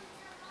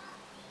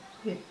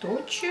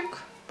 виточек.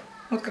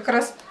 Вот как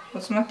раз,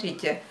 вот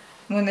смотрите,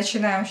 мы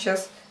начинаем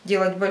сейчас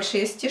делать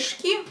большие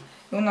стежки,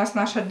 и у нас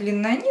наша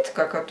длинная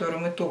нитка, которую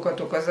мы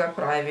только-только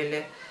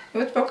заправили. И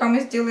вот пока мы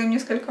сделаем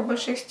несколько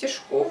больших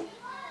стежков,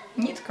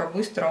 нитка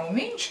быстро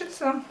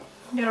уменьшится,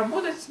 и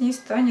работать с ней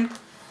станет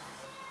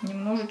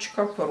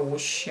немножечко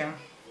проще.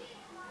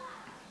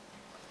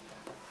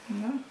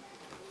 Да?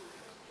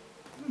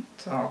 Вот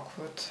так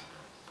вот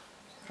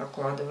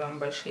прокладываем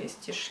большие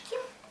стежки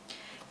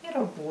и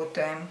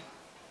работаем.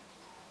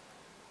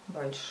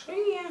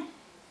 Большие.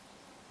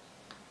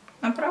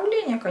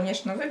 Направление,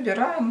 конечно,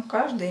 выбираем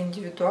каждый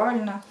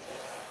индивидуально.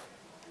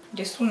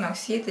 Рисунок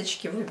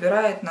сеточки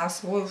выбирает на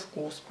свой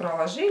вкус.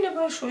 Проложили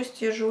большой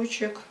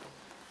стежочек,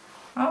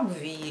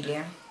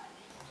 обвили.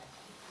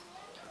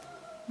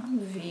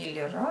 Обвили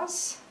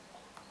раз,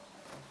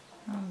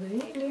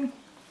 обвили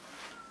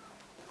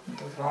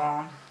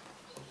два,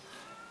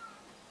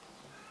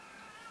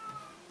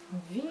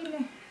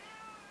 обвили,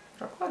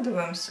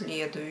 прокладываем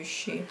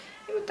следующий.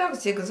 И вот так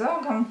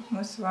зигзагом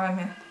мы с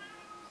вами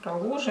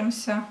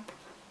проложимся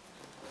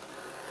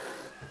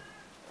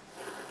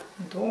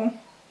до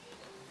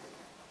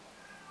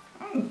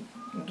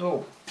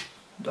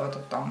куда-то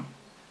там.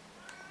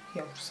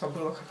 Я уже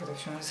забыла, как это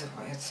все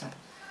называется.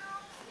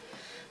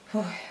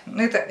 Ой,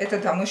 ну это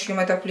да, мы шьем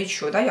это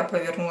плечо, да, я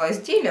повернула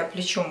изделие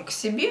плечом к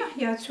себе,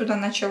 я отсюда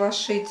начала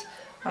шить,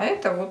 а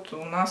это вот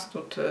у нас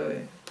тут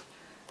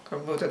как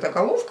бы вот эта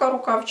головка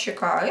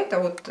рукавчика, а это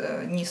вот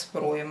низ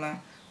проймы,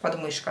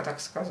 подмышка, так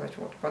сказать,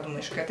 вот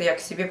подмышка. Это я к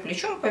себе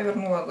плечом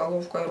повернула,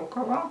 головка и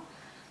рукава.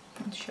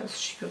 Вот сейчас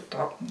шью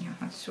так, мне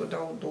отсюда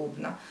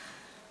удобно.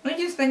 Но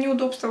единственное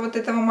неудобство вот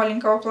этого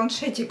маленького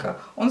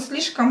планшетика, он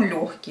слишком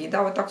легкий,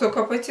 да, вот так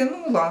только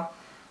потянула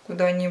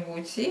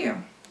куда-нибудь, и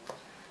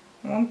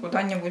он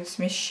куда-нибудь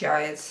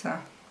смещается,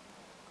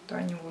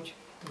 куда-нибудь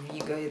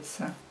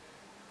двигается.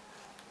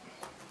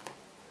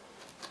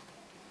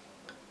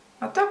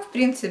 А так, в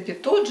принципе,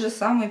 тот же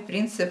самый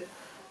принцип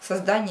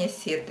создания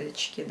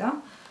сеточки,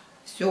 да.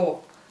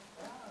 Все.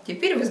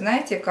 Теперь вы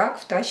знаете, как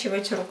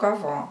втачивать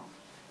рукава.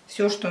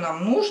 Все, что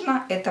нам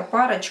нужно, это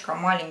парочка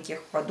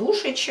маленьких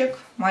подушечек,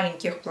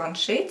 маленьких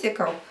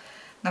планшетиков,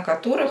 на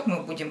которых мы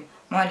будем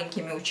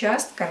маленькими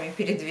участками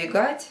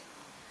передвигать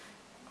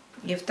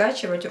и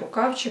втачивать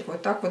рукавчик,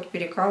 вот так вот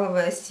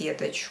перекалывая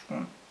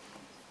сеточку.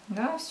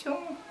 Да,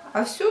 все.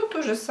 А все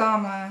то же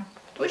самое.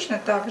 Точно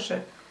так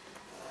же.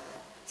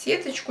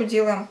 Сеточку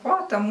делаем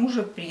по тому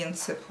же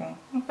принципу.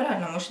 Ну,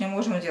 правильно, мы же не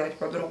можем делать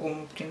по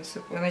другому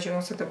принципу. Иначе у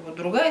нас это будет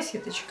другая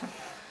сеточка,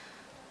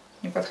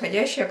 не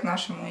подходящая к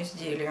нашему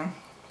изделию.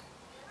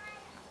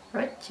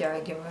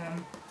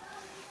 Подтягиваем.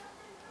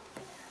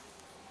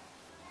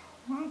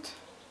 Вот.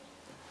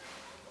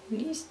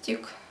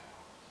 Листик.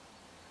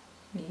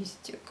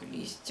 Листик,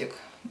 листик.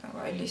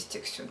 Давай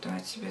листик сюда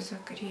тебе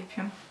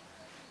закрепим.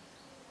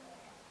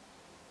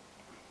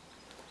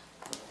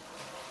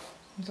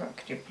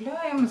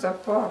 Закрепляем за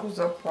пару,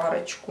 за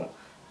парочку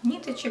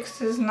ниточек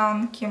с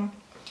изнанки.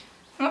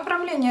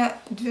 Направление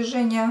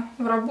движения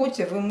в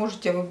работе вы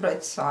можете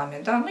выбрать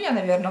сами. Да? Ну, я,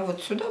 наверное,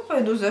 вот сюда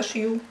пойду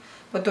зашью.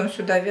 Потом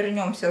сюда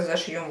вернемся,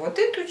 зашьем вот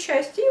эту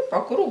часть. И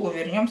по кругу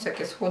вернемся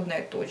к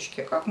исходной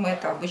точке. Как мы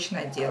это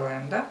обычно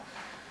делаем. Да?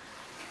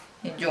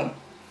 Идем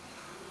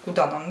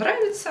куда нам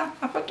нравится,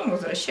 а потом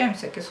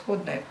возвращаемся к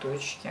исходной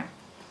точке.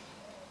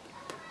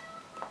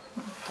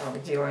 Вот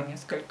так, делаем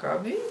несколько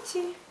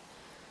обвитий.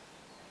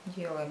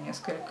 Делаем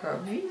несколько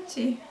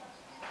обвитий.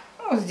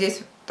 Вот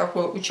здесь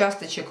такой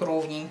участочек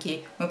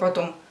ровненький. Мы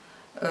потом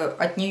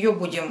от нее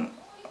будем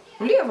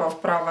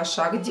влево-вправо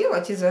шаг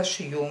делать и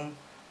зашьем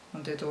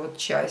вот эту вот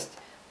часть.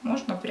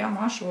 Можно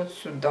прямо аж вот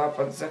сюда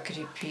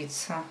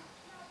подзакрепиться.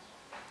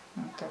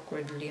 Вот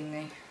такой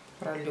длинный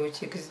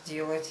пролетик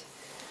сделать.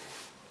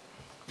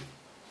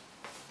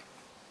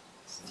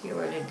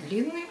 Сделали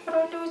длинный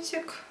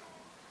пролетик.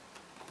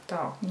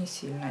 Так, не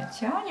сильно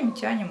тянем,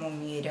 тянем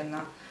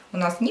умеренно. У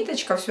нас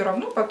ниточка все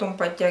равно потом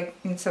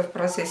подтянется в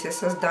процессе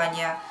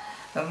создания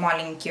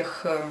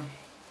маленьких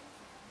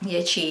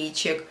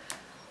ячеечек.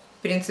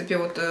 В принципе,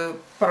 вот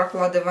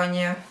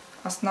прокладывание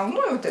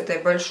основной вот этой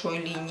большой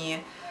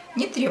линии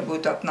не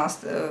требует от нас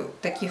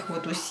таких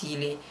вот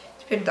усилий.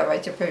 Теперь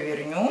давайте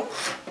повернем.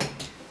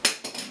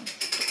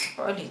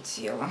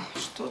 полетело.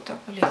 Что-то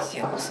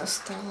полетело со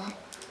стола,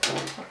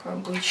 как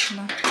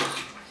обычно.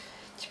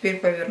 Теперь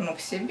поверну к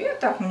себе,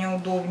 так мне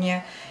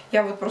удобнее.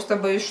 Я вот просто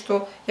боюсь,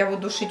 что я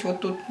буду шить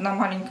вот тут на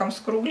маленьком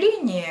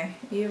скруглении,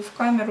 и в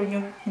камеру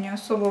не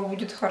особо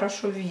будет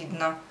хорошо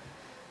видно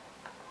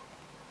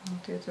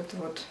вот этот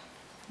вот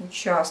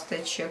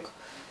участочек.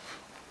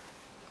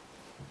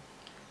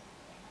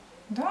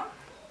 Да,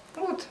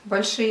 вот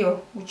большие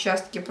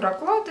участки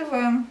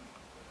прокладываем.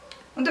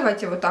 Ну,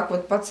 давайте вот так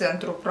вот по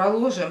центру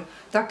проложим.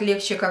 Так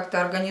легче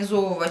как-то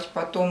организовывать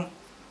потом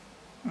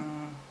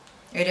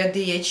ряды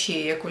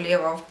ячеек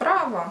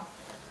влево-вправо.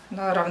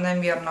 Да,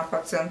 равномерно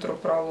по центру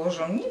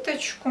проложим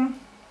ниточку.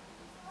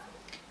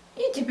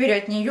 И теперь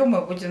от нее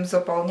мы будем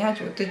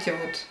заполнять вот эти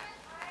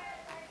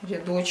вот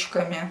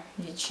рядочками,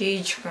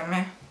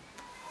 ячеечками.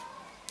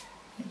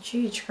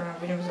 Ячеечками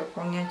будем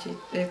заполнять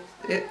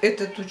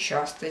этот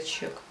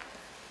участочек.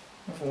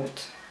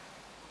 Вот.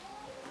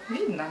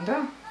 Видно,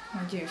 да?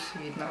 Надеюсь,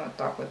 видно. Вот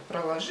так вот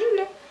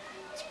проложили.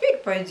 Теперь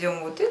пойдем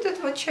вот этот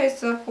вот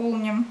часть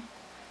заполним.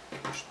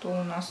 Что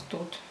у нас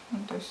тут?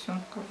 Это все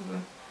как бы...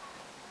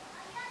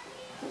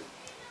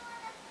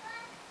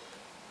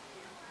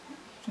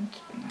 В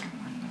принципе,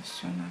 нормально.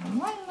 Все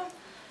нормально.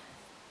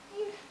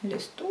 И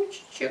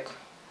листочек.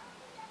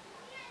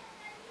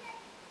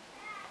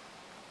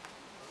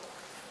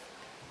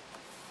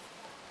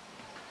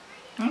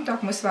 Ну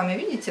так мы с вами,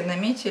 видите,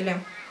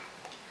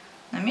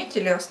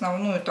 наметили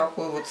основную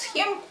такую вот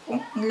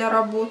схемку для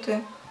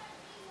работы.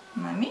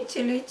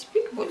 Наметили, и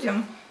теперь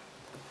будем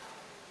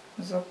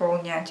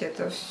заполнять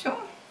это все,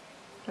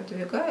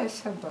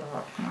 продвигаясь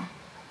обратно.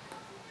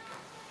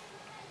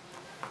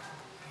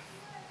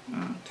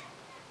 Вот.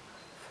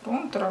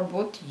 Фронт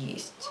работ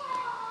есть.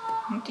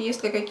 Вот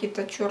если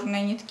какие-то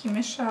черные нитки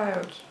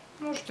мешают,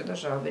 можете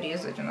даже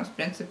обрезать. У нас, в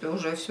принципе,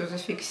 уже все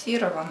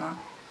зафиксировано.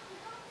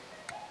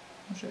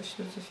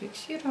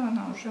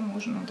 Уже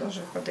можно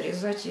даже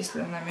подрезать,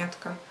 если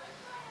наметка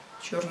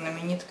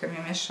черными нитками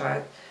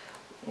мешает.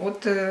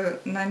 Вот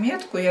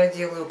наметку я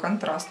делаю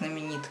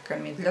контрастными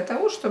нитками для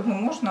того, чтобы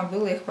можно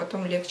было их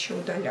потом легче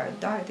удалять.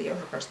 Да, это я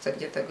уже, кажется,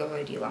 где-то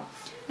говорила.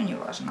 Ну,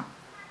 неважно,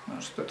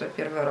 что-то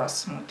первый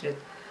раз смотрит.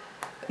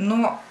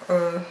 Но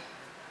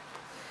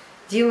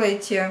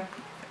делайте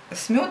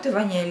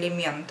сметывание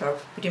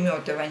элементов,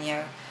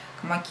 приметывание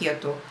к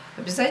макету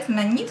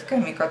обязательно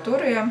нитками,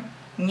 которые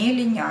не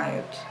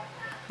линяют.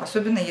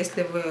 Особенно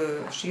если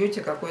вы шьете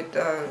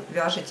какое-то,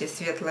 вяжете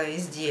светлое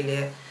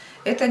изделие.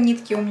 Это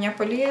нитки у меня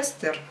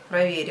полиэстер,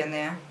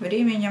 проверенные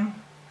временем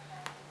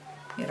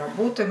и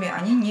работами,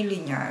 они не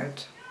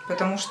линяют.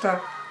 Потому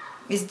что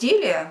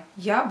изделие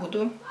я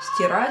буду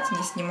стирать,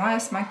 не снимая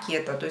с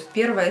макета. То есть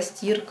первая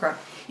стирка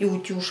и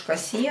утюжка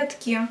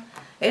сетки,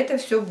 это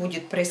все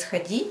будет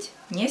происходить,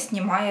 не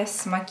снимая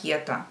с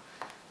макета.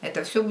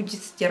 Это все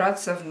будет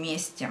стираться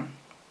вместе.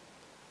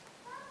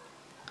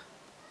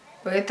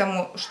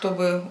 Поэтому,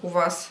 чтобы у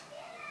вас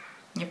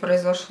не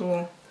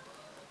произошло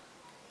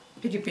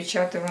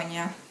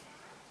перепечатывание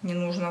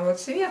ненужного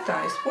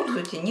цвета,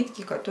 используйте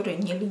нитки, которые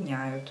не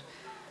линяют.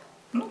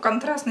 Ну,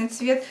 контрастный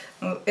цвет,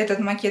 этот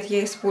макет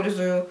я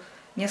использую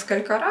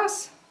несколько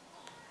раз.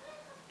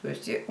 То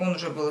есть он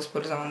уже был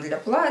использован для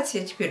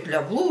платья, теперь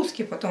для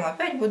блузки, потом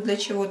опять будет для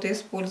чего-то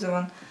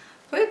использован.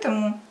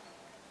 Поэтому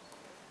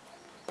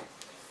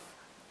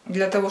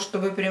для того,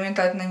 чтобы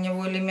приметать на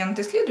него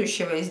элементы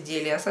следующего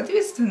изделия,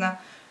 соответственно,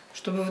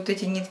 чтобы вот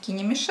эти нитки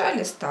не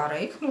мешали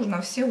старые, их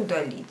нужно все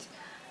удалить.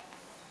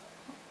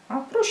 А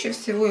проще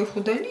всего их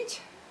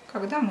удалить,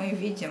 когда мы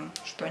видим,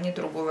 что они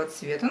другого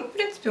цвета. Ну, в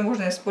принципе,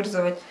 можно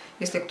использовать,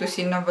 если кто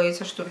сильно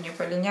боится, чтобы не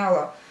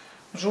полиняло,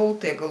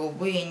 желтые,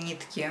 голубые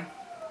нитки.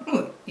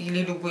 Ну, или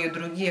любые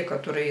другие,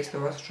 которые, если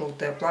у вас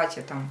желтое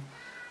платье, там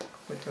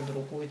какой-то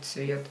другой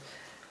цвет.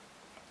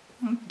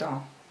 Вот,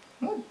 да.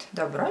 Вот,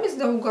 добрались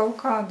до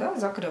уголка, да,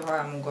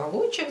 закрываем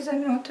уголочек,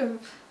 заметываем,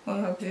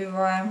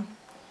 обвиваем.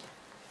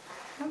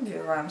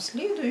 Обвиваем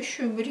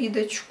следующую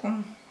бридочку.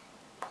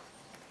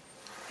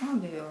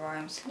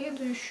 Обвиваем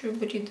следующую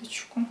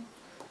бридочку.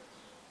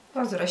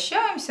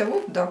 Возвращаемся,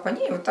 вот, да, по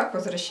ней вот так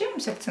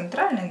возвращаемся к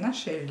центральной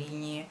нашей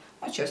линии.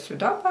 Вот сейчас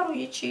сюда пару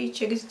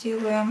ячеечек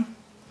сделаем.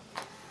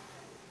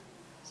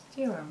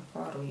 Сделаем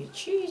пару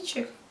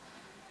ячеечек.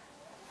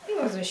 И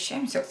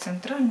возвращаемся к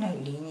центральной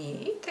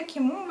линии. И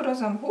таким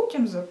образом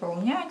будем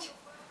заполнять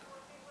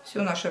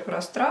все наше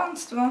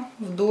пространство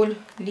вдоль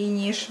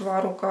линии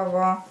шва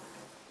рукава.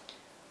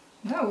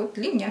 Да, вот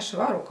линия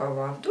шва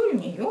рукава. Вдоль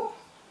нее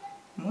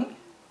мы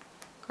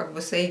как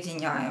бы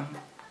соединяем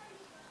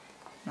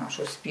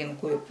нашу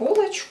спинку и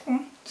полочку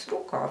с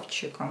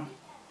рукавчиком.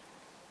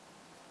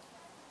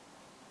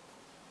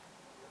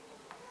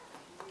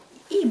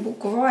 И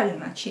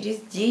буквально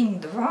через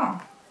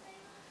день-два,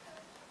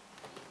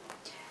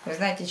 вы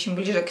знаете, чем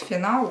ближе к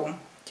финалу,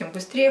 тем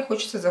быстрее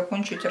хочется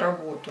закончить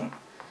работу.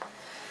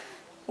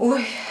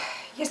 Ой,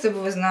 если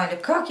бы вы знали,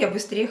 как я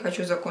быстрее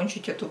хочу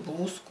закончить эту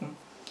блузку.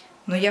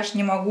 Но я ж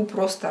не могу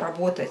просто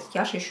работать,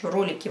 я ж еще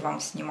ролики вам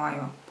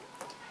снимаю.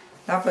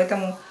 Да,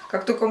 поэтому,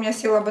 как только у меня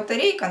села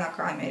батарейка на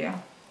камере,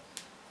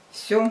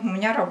 Все, у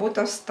меня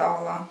работа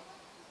встала.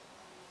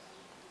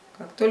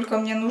 Как только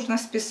мне нужно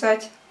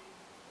списать,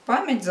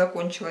 память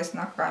закончилась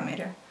на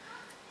камере.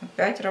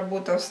 Опять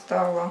работа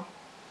встала.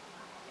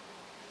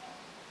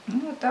 Ну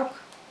вот так.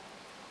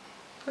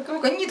 Как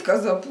только нитка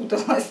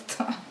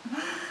запуталась-то.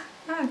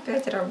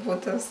 Опять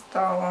работа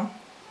встала.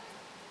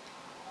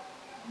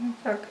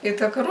 Так,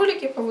 это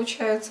кролики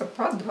получаются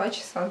по 2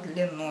 часа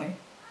длиной.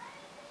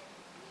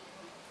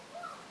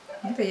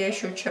 Это я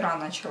еще вчера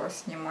начала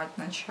снимать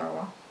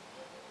начало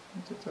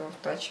вот этого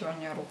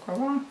втачивания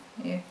рукава.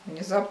 И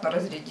внезапно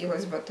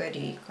разрядилась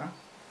батарейка,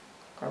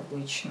 как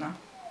обычно.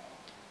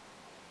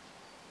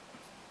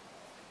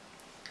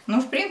 Ну,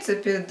 в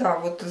принципе, да,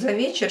 вот за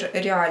вечер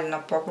реально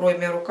по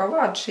пройме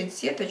рукава отшить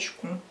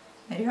сеточку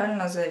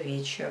реально за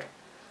вечер.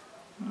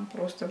 Ну,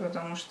 просто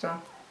потому что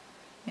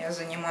я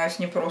занимаюсь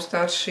не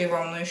просто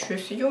отшивом, но еще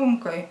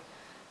съемкой.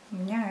 У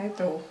меня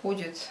это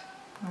уходит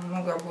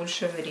намного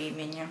больше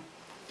времени.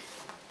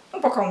 Ну,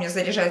 пока у меня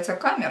заряжается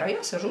камера,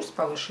 я сажусь,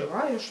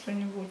 повышиваю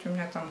что-нибудь. У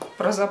меня там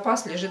про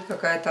запас лежит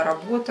какая-то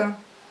работа,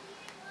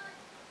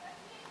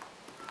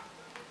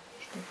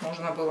 чтобы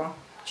можно было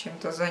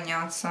чем-то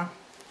заняться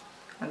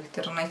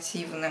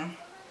альтернативным.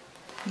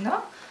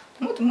 Да,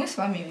 вот мы с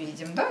вами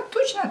видим, да,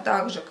 точно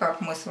так же, как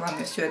мы с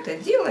вами все это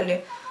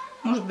делали.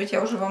 Может быть,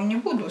 я уже вам не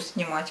буду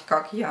снимать,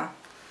 как я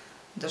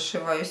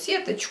дошиваю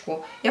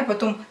сеточку. Я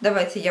потом,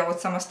 давайте я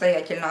вот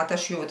самостоятельно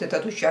отошью вот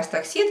этот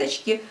участок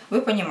сеточки.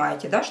 Вы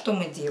понимаете, да, что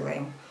мы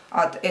делаем?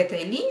 От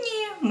этой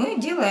линии мы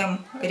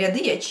делаем ряды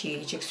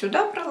ячеечек.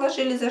 Сюда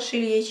проложили,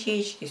 зашили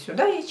ячеечки,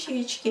 сюда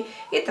ячеечки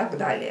и так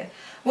далее.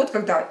 Вот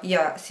когда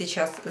я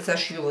сейчас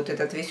зашью вот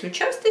этот весь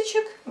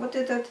участочек, вот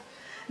этот,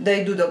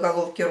 дойду до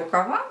головки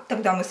рукава,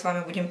 тогда мы с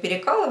вами будем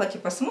перекалывать и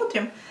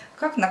посмотрим,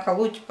 как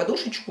наколоть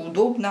подушечку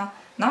удобно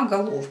на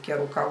головке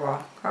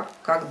рукава.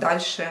 Как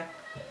дальше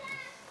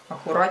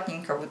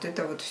аккуратненько вот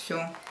это вот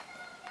все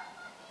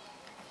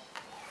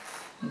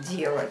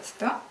делать,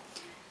 да?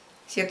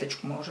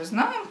 Сеточку мы уже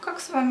знаем, как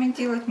с вами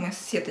делать. Мы с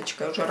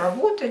сеточкой уже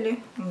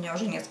работали. У меня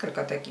уже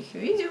несколько таких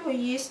видео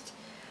есть.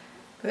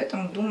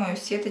 Поэтому, думаю,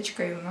 с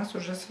сеточкой у нас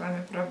уже с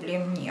вами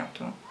проблем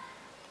нету.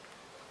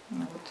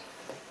 Вот.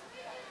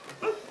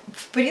 Ну,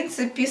 в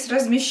принципе, с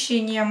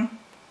размещением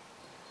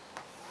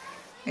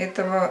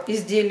этого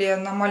изделия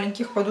на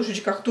маленьких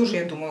подушечках тоже,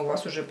 я думаю, у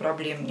вас уже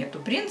проблем нету.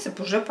 Принцип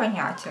уже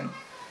понятен.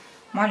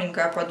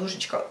 Маленькая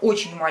подушечка,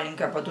 очень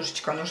маленькая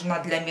подушечка нужна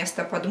для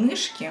места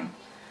подмышки,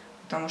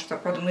 потому что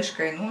под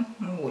мышкой, ну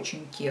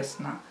очень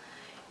тесно.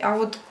 А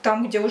вот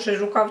там, где уже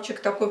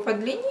рукавчик такой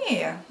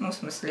подлиннее, ну, в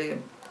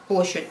смысле,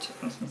 площадь,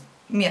 ну, в смысле,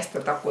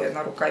 место такое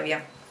на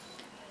рукаве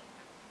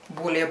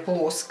более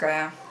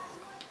плоское,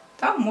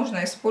 там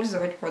можно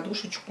использовать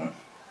подушечку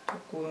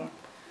такую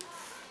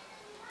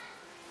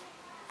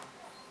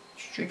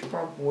чуть-чуть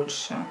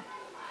побольше,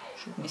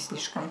 чтобы не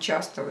слишком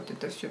часто вот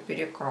это все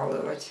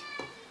перекалывать.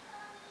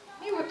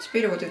 И вот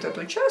теперь вот этот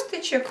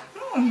участочек,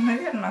 ну,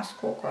 наверное,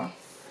 сколько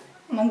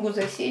могу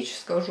засечь,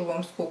 скажу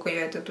вам, сколько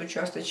я этот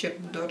участочек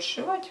буду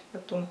отшивать.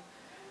 Потом,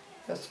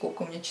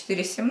 сколько у меня,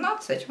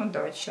 4,17. Вот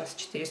давайте сейчас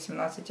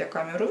 4,17 я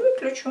камеру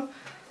выключу,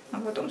 а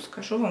потом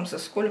скажу вам, за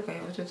сколько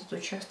я вот этот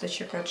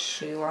участочек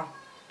отшила.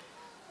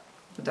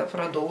 Тогда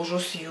продолжу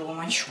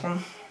съемочку.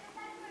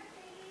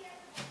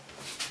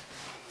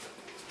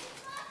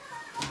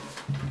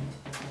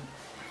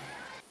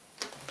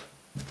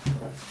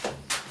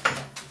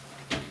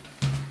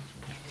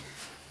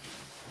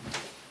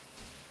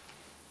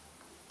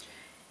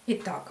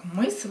 Итак,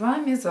 мы с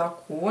вами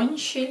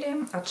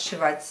закончили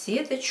отшивать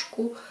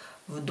сеточку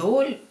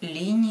вдоль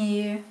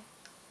линии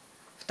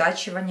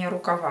втачивания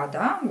рукава,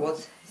 да?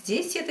 Вот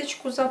здесь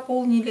сеточку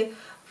заполнили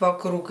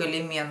вокруг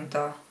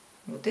элемента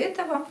вот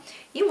этого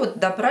и вот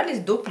добрались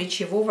до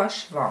плечевого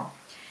шва.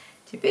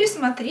 Теперь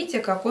смотрите,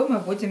 какой мы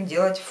будем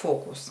делать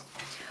фокус.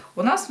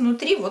 У нас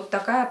внутри вот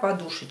такая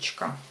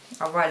подушечка,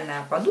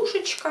 овальная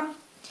подушечка,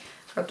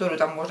 которую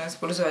там можно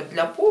использовать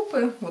для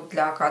попы, вот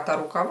для ката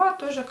рукава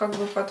тоже как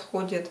бы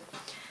подходит.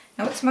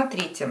 А вот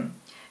смотрите,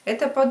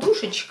 эта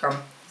подушечка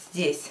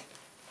здесь,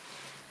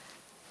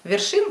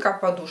 вершинка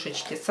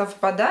подушечки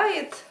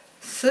совпадает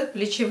с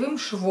плечевым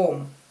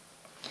швом.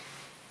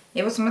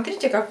 И вот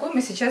смотрите, какой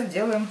мы сейчас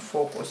делаем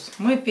фокус.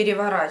 Мы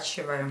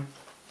переворачиваем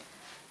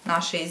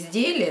наше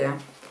изделие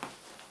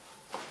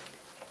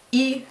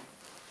и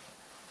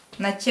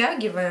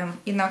натягиваем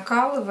и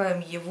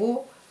накалываем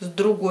его с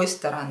другой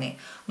стороны.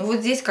 Но вот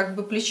здесь как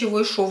бы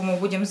плечевой шов мы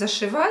будем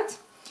зашивать.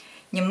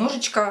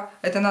 Немножечко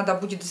это надо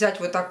будет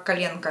взять вот так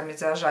коленками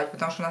зажать,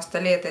 потому что на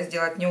столе это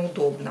сделать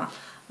неудобно.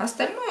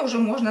 Остальное уже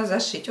можно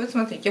зашить. Вот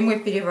смотрите, мы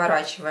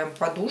переворачиваем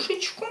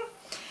подушечку.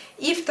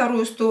 И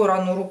вторую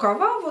сторону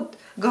рукава, вот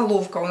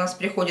головка у нас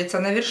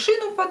приходится на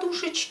вершину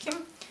подушечки.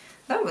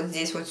 Да, вот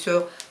здесь вот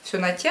все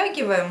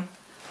натягиваем.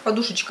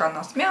 Подушечка у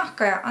нас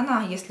мягкая,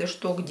 она, если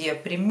что, где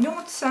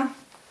примнется.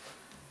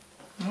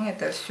 Мы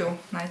это все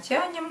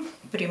натянем,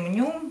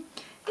 примнем.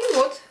 И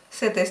вот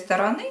с этой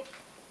стороны,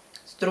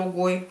 с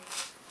другой,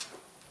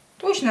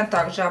 точно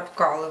так же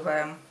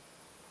обкалываем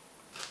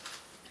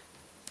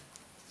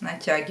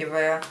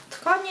натягивая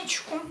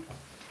тканечку.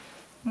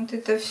 Вот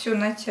это все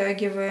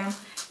натягиваем.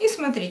 И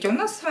смотрите, у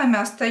нас с вами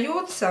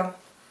остается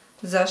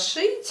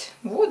зашить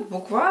вот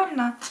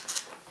буквально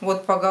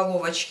вот по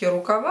головочке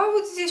рукава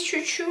вот здесь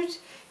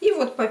чуть-чуть. И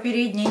вот по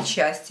передней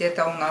части.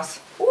 Это у нас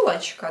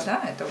полочка,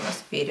 да, это у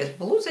нас перед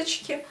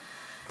блузочки.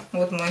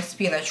 Вот мы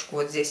спиночку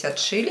вот здесь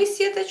отшили,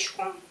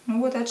 сеточку.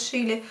 Вот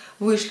отшили.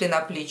 Вышли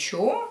на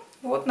плечо.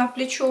 Вот на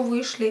плечо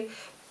вышли.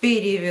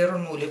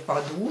 Перевернули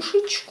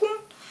подушечку.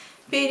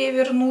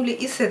 Перевернули.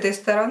 И с этой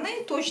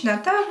стороны точно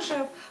так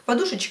же.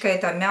 Подушечка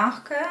эта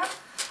мягкая.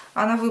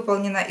 Она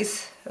выполнена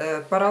из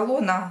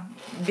поролона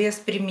без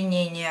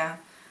применения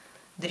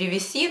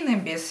древесины,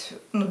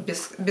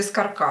 без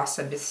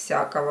каркаса, без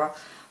всякого.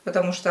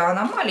 Потому что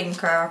она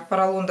маленькая.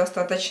 Поролон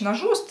достаточно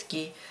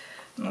жесткий.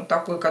 Ну,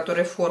 такой,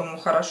 который форму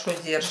хорошо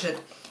держит.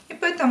 И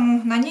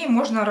поэтому на ней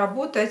можно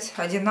работать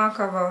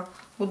одинаково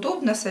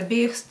удобно с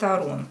обеих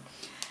сторон.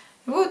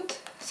 Вот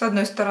с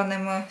одной стороны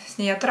мы с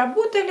ней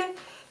отработали,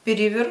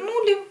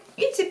 перевернули.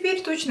 И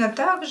теперь точно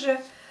так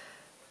же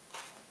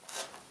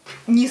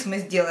низ мы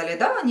сделали,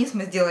 да, низ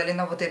мы сделали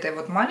на вот этой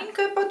вот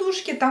маленькой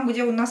подушке, там,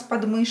 где у нас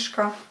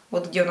подмышка,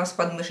 вот где у нас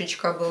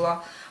подмышечка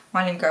была.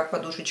 Маленькая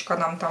подушечка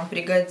нам там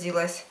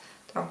пригодилась,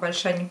 там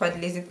большая не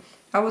подлезет.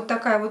 А вот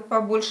такая вот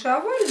побольше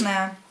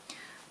овальная,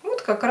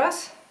 вот как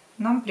раз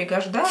нам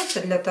пригождается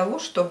для того,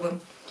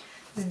 чтобы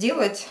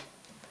сделать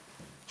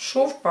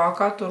шов по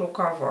окату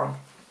рукава.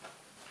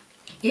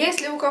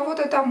 Если у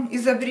кого-то там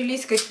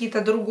изобрелись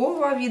какие-то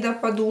другого вида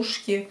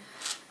подушки,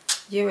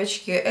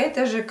 девочки,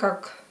 это же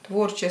как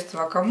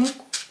творчество,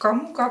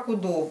 кому как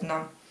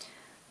удобно,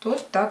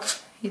 тот так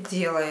и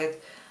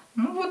делает.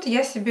 Ну вот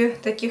я себе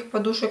таких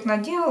подушек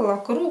наделала,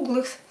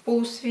 круглых,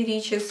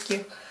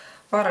 полусферических,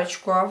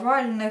 парочку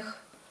овальных.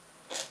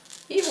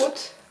 И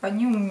вот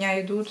они у меня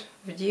идут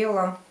в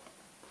дело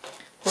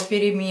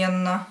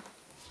попеременно.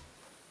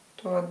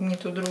 То одни,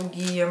 то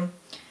другие.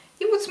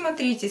 И вот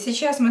смотрите,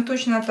 сейчас мы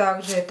точно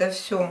так же это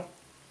все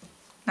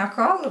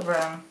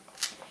накалываем.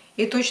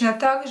 И точно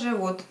так же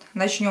вот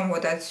начнем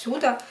вот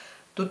отсюда.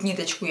 Тут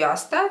ниточку я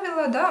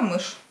оставила, да, мы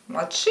ж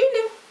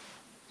отшили.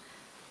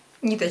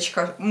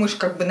 Ниточка, мы ж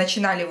как бы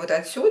начинали вот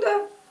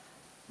отсюда.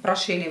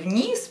 Прошили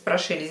вниз,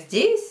 прошили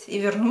здесь и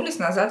вернулись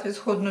назад в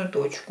исходную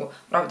точку.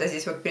 Правда,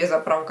 здесь вот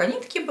перезаправка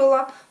нитки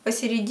была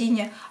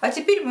посередине. А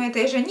теперь мы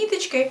этой же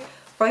ниточкой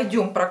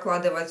пойдем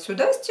прокладывать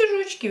сюда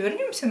стежочки,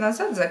 вернемся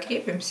назад,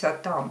 закрепимся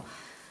там.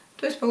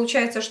 То есть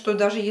получается, что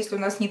даже если у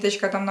нас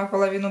ниточка там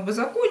наполовину бы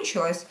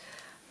закончилась,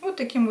 вот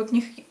таким вот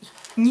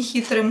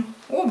нехитрым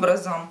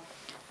образом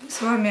мы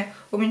с вами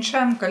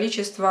уменьшаем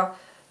количество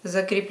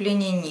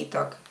закреплений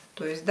ниток.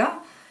 То есть, да,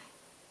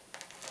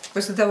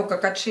 после того,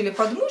 как отшили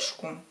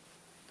подмышку,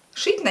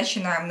 шить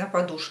начинаем на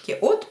подушке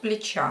от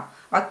плеча.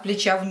 От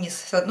плеча вниз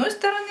с одной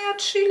стороны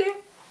отшили,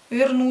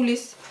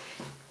 вернулись.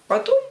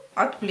 Потом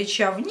от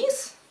плеча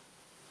вниз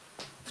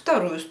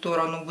вторую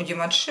сторону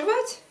будем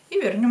отшивать и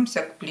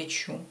вернемся к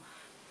плечу.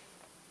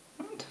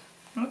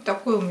 Вот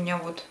такой у меня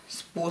вот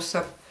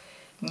способ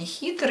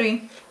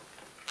нехитрый.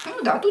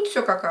 Ну да, тут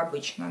все как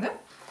обычно, да?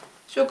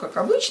 Все как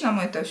обычно,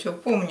 мы это все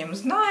помним,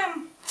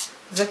 знаем.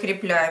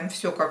 Закрепляем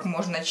все как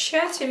можно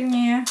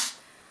тщательнее.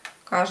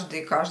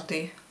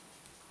 Каждый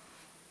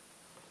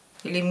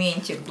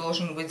элементик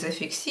должен быть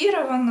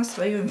зафиксирован на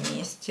своем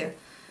месте,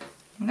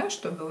 да,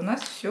 чтобы у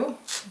нас все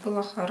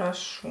было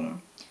хорошо.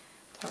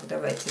 Так,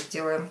 давайте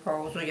сделаем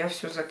паузу. Я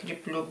все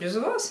закреплю без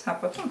вас, а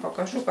потом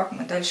покажу, как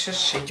мы дальше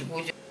шить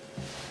будем.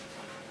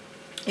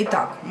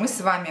 Итак, мы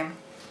с вами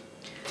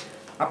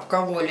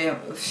обкололи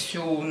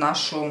всю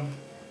нашу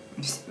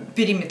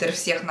периметр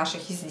всех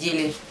наших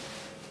изделий.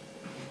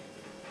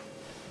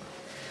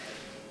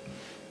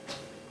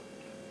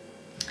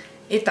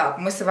 Итак,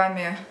 мы с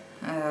вами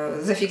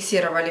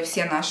зафиксировали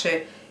все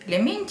наши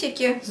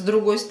элементики с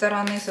другой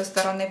стороны, со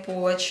стороны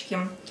полочки.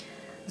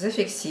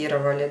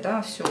 Зафиксировали,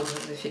 да, все уже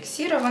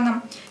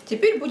зафиксировано.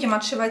 Теперь будем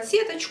отшивать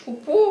сеточку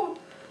по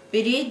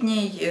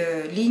передней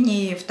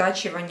линии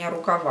втачивания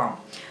рукава.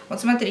 Вот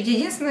смотрите,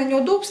 единственное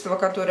неудобство,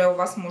 которое у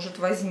вас может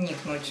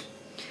возникнуть,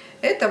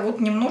 это вот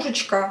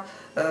немножечко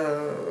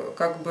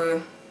как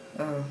бы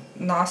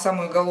на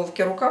самой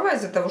головке рукава,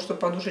 из-за того, что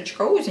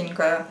подушечка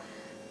узенькая,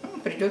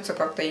 придется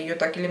как-то ее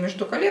так или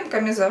между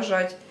коленками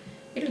зажать,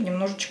 или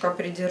немножечко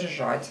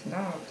придержать,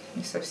 да, вот,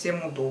 не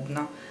совсем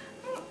удобно.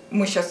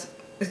 Мы сейчас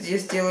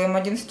здесь сделаем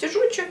один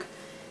стежочек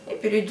и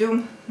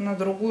перейдем на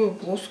другую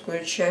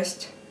плоскую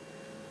часть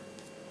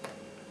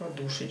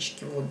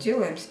подушечки. Вот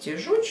делаем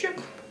стежочек,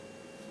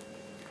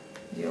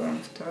 делаем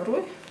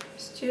второй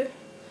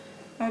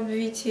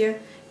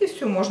обвитие, и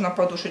все, можно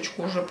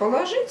подушечку уже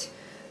положить,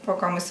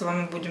 пока мы с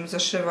вами будем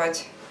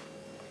зашивать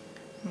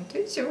вот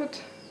эти вот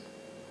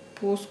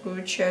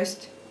плоскую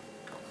часть.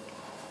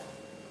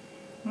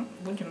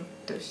 Будем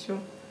это все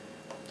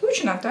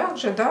точно так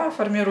же, да,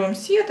 формируем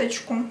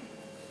сеточку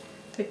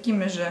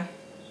такими же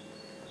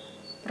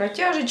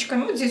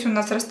протяжечками. Вот здесь у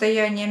нас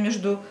расстояние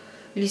между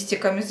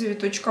листиками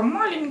завиточком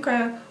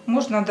маленькое,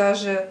 можно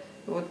даже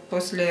вот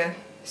после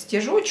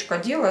стежочка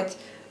делать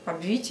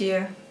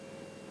обвитие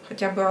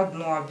хотя бы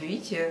одно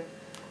обвитие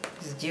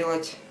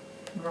сделать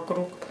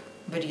вокруг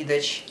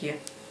бридочки.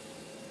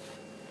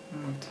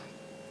 Вот.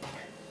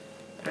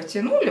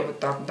 Протянули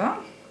вот так, да,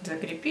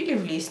 закрепили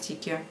в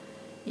листике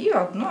и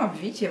одно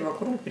обвитие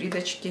вокруг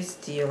бридочки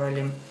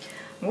сделали.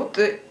 Вот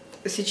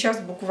сейчас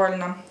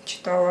буквально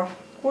читала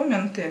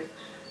комменты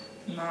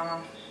на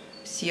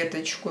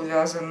сеточку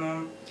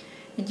вязаную.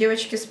 И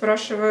девочки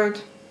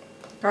спрашивают,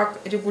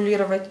 как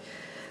регулировать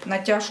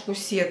натяжку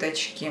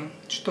сеточки,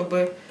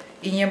 чтобы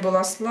и не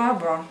было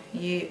слабо,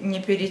 и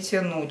не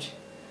перетянуть.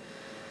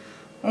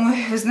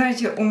 Ой, вы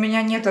знаете, у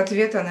меня нет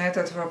ответа на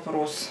этот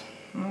вопрос.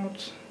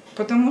 Вот,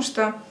 потому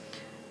что,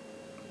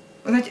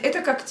 знаете,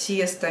 это как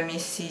тесто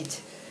месить.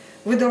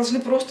 Вы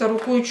должны просто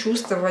рукой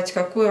чувствовать,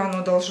 какое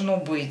оно должно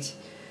быть.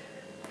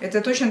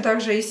 Это точно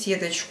так же и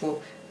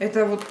сеточку.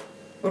 Это вот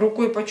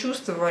рукой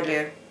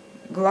почувствовали,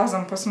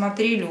 глазом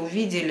посмотрели,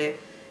 увидели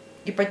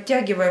и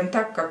подтягиваем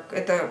так, как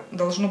это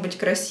должно быть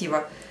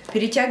красиво.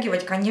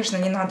 Перетягивать, конечно,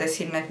 не надо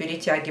сильно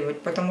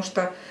перетягивать, потому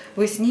что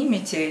вы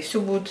снимете, и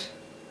все будет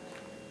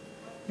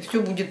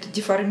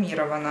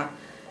деформировано.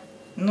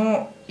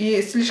 Но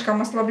и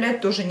слишком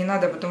ослаблять тоже не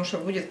надо, потому что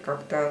будет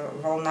как-то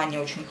волна не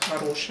очень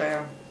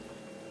хорошая.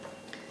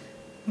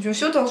 В общем,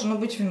 все должно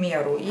быть в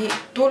меру. И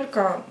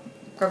только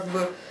как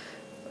бы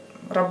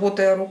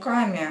работая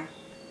руками,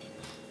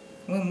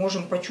 мы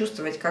можем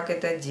почувствовать, как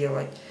это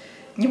делать.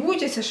 Не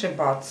бойтесь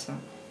ошибаться.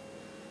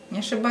 Не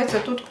ошибается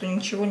тот, кто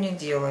ничего не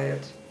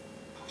делает.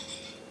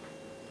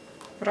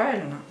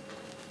 Правильно?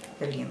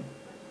 Блин,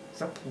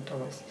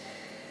 запуталась.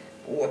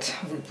 Вот,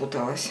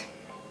 выпуталась.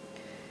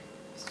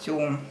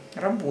 Все,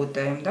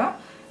 работаем, да?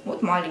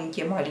 Вот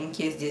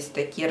маленькие-маленькие здесь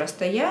такие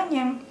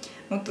расстояния.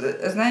 Вот,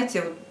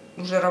 знаете, вот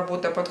уже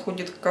работа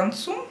подходит к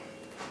концу.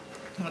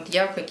 Вот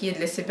я какие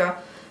для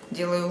себя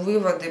делаю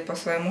выводы по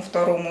своему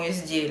второму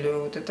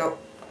изделию. Вот это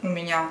у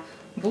меня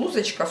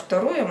блузочка,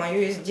 второе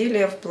мое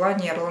изделие в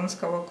плане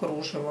ирландского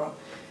кружева.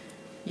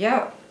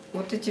 Я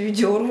вот эти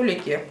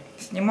видеоролики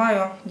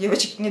снимаю,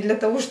 девочки, не для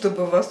того,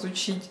 чтобы вас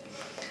учить,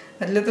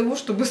 а для того,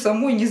 чтобы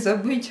самой не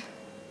забыть,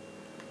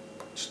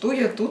 что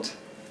я тут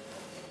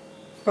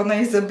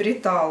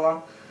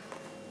понаизобретала.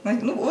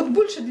 Ну, вот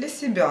больше для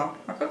себя.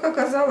 А как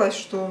оказалось,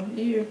 что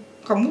и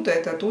кому-то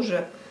это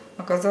тоже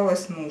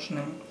оказалось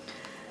нужным.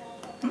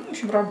 Ну, в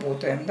общем,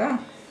 работаем, да.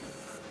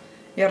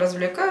 Я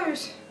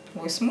развлекаюсь,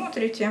 вы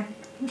смотрите.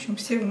 В общем,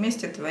 все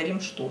вместе творим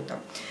что-то.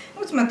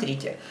 Вот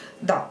смотрите.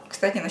 Да,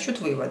 кстати,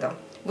 насчет вывода.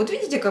 Вот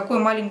видите, какое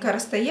маленькое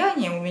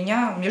расстояние у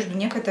меня между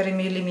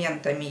некоторыми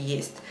элементами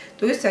есть.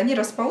 То есть они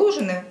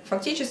расположены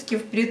фактически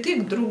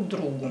впритык друг к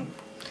другу.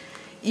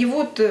 И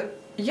вот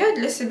я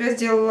для себя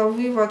сделала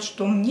вывод,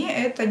 что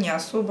мне это не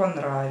особо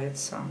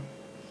нравится.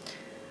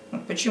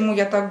 Вот почему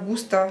я так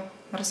густо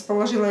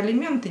расположила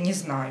элементы, не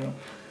знаю.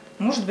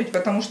 Может быть,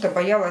 потому что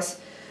боялась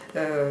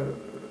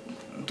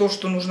то,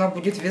 что нужно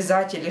будет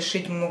вязать или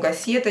шить много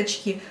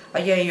сеточки, а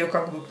я ее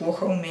как бы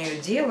плохо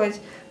умею делать.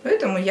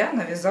 Поэтому я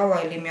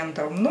навязала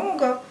элементов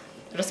много,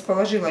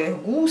 расположила их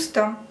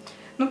густо.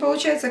 Но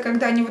получается,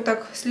 когда они вот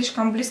так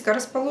слишком близко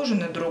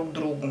расположены друг к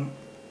другу,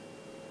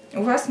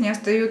 у вас не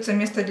остается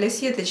места для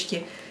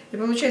сеточки. И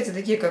получается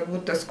такие как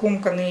будто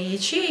скомканные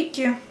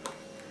ячейки,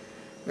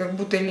 как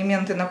будто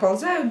элементы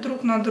наползают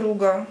друг на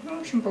друга. Ну,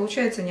 в общем,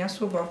 получается не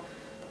особо,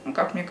 ну,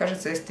 как мне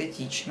кажется,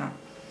 эстетично.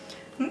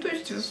 Ну, то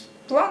есть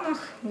в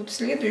планах вот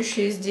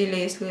следующее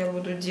изделие, если я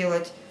буду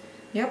делать,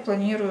 я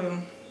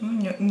планирую,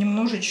 ну,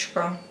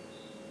 немножечко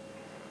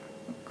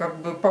как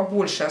бы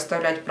побольше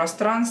оставлять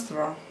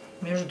пространство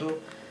между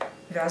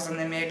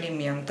вязаными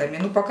элементами.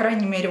 Ну, по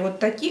крайней мере, вот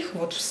таких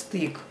вот в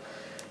стык,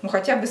 ну,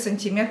 хотя бы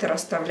сантиметр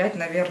оставлять,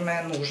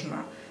 наверное,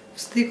 нужно.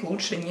 В стык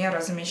лучше не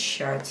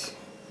размещать.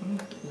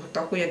 Вот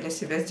такой я для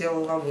себя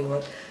сделала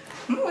вывод.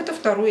 Ну, это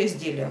второе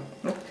изделие.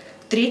 Вот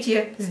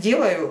третье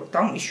сделаю,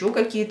 там еще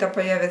какие-то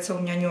появятся у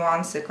меня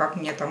нюансы, как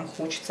мне там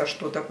хочется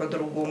что-то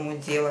по-другому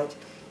делать.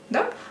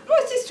 Да? Ну,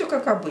 а здесь все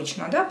как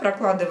обычно, да,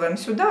 прокладываем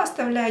сюда,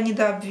 оставляя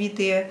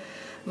недообвитые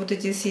вот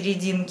эти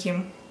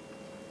серединки.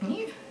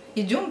 И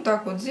идем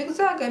так вот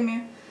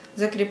зигзагами,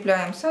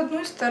 закрепляем с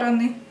одной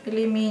стороны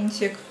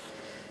элементик,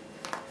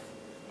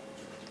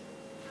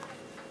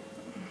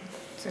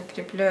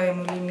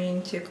 закрепляем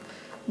элементик,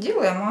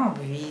 делаем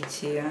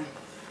обвитие,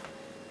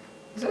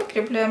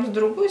 закрепляем с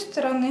другой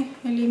стороны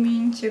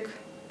элементик,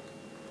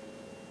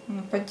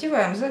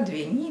 поддеваем за 2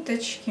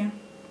 ниточки,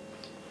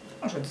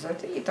 может за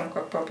 3, там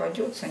как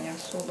попадется, не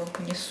особо,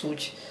 не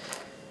суть.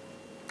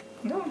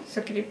 Да,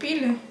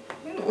 закрепили.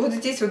 Вот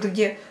здесь вот,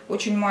 где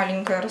очень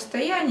маленькое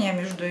расстояние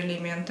между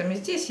элементами,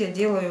 здесь я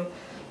делаю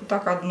вот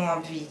так одно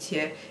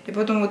обвитие. И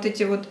потом вот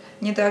эти вот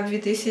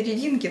недообвитые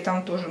серединки,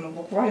 там тоже, ну,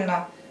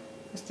 буквально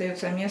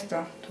остается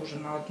место тоже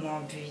на одно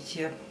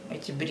обвитие.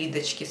 Эти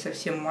бридочки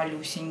совсем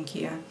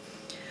малюсенькие.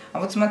 А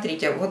вот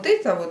смотрите, вот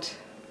это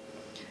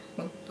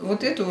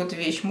вот эту вот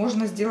вещь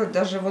можно сделать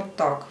даже вот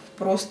так.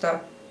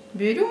 Просто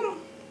берем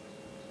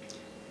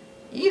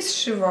и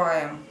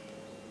сшиваем.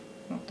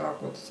 Вот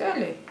так вот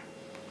взяли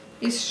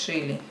и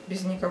сшили,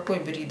 без никакой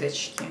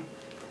бридочки.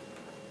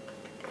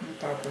 Вот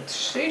так вот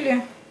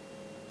сшили.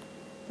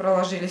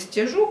 проложили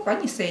стежок,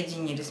 они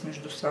соединились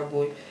между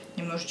собой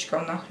немножечко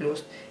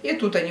внахлёст. И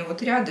тут они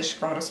вот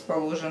рядышком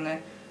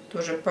расположены,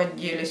 тоже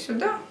поддели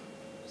сюда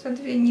за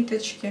 2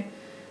 ниточки,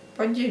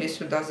 поддели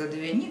сюда за 2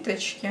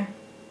 ниточки.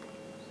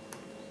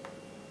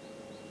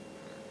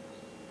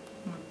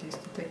 Вот здесь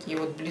такие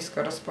вот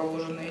близко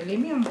расположенные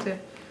элементы.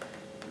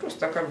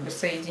 Просто как бы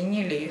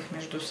соединили их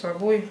между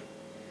собой,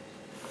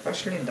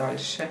 пошли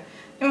дальше.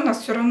 И у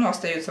нас все равно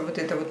остается вот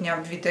эта вот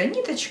необвитая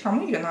ниточка,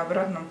 мы ее на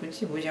обратном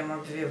пути будем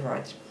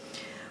обвивать.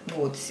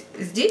 Вот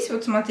здесь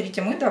вот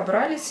смотрите, мы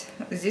добрались,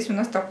 здесь у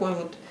нас такой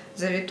вот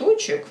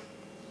завиточек,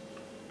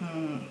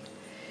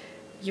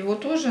 его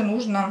тоже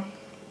нужно,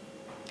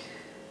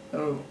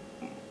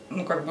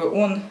 ну как бы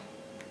он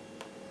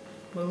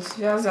был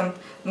связан,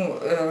 ну,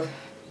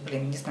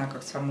 блин, не знаю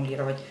как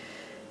сформулировать.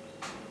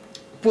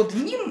 Под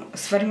ним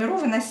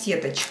сформирована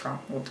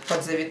сеточка, вот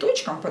под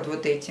завиточком, под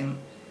вот этим,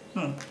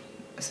 ну,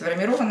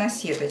 сформирована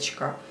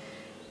сеточка.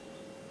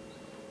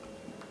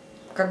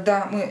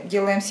 Когда мы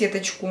делаем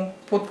сеточку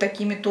под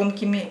такими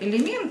тонкими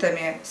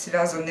элементами,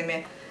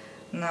 связанными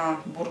на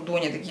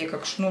бурдоне, такие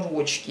как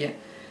шнурочки,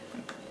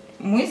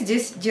 мы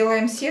здесь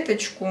делаем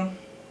сеточку,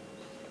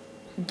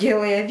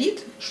 делая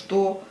вид,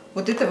 что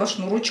вот этого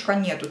шнурочка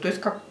нету, то есть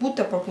как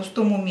будто по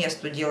пустому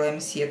месту делаем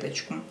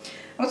сеточку.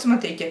 Вот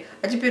смотрите,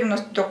 а теперь у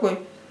нас тут такой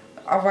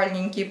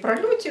овальненький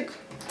пролетик,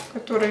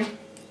 который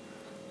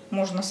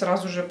можно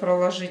сразу же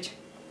проложить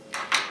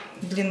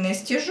длинный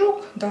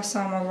стежок до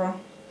самого,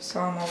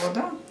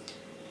 да.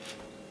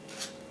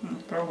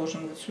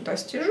 Проложим вот сюда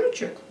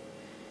стежочек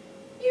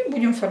и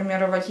будем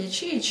формировать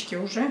ячеечки,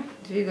 уже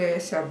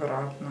двигаясь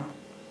обратно.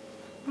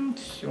 Вот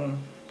все.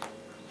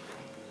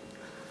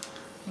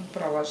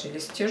 Проложили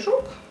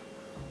стежок.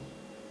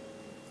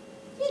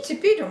 И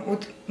теперь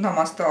вот нам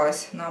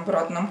осталось на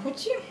обратном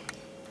пути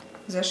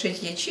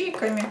зашить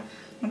ячейками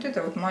вот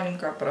это вот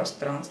маленькое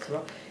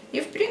пространство.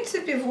 И в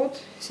принципе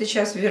вот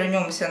сейчас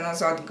вернемся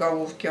назад к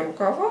головке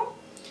рукава.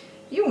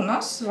 И у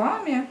нас с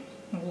вами,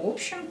 в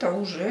общем-то,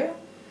 уже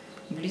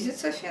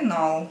близится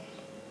финал.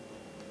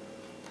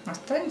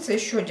 Останется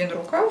еще один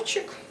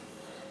рукавчик.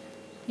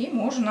 И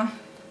можно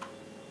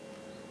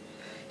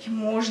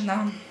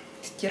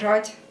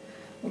стирать,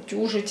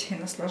 утюжить и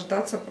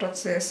наслаждаться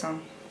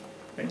процессом.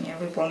 Вернее,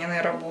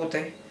 выполненной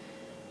работой.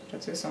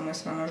 Процессом мы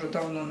с вами уже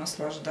давно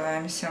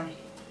наслаждаемся.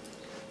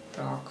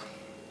 Так.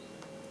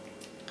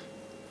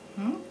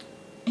 Вот.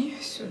 И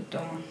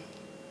сюда.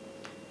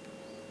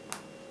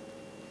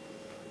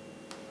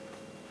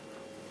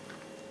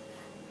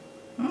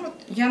 Вот.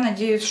 Я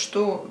надеюсь,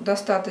 что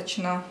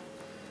достаточно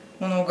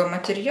много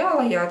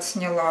материала я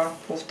отсняла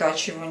по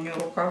втачиванию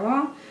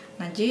рукава.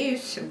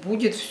 Надеюсь,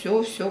 будет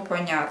все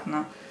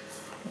понятно.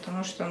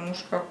 Потому что, ну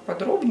уж как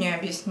подробнее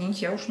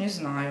объяснить, я уж не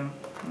знаю.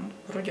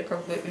 Вроде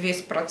как бы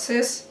весь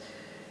процесс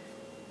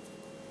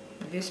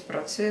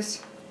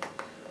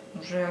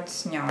уже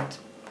отснят.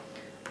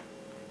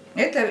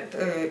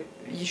 Это,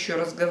 еще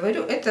раз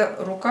говорю, это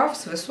рукав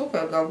с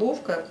высокой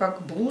головкой,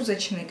 как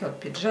блузочный, как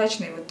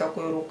пиджачный, вот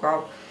такой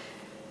рукав.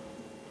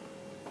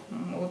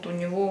 Вот у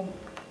него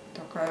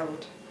такая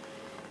вот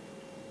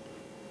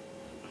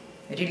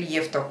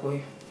рельеф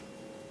такой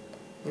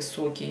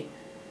высокий.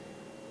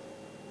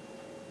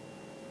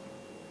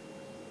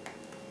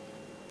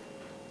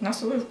 На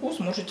свой вкус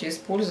можете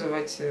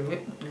использовать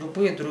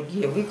любые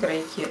другие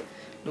выкройки,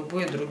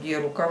 любые другие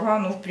рукава.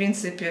 Но в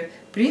принципе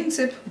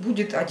принцип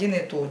будет один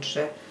и тот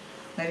же.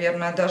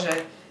 Наверное, даже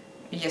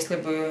если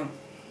бы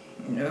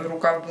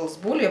рукав был с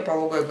более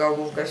пологой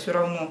головкой, все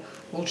равно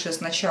лучше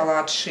сначала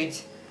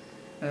отшить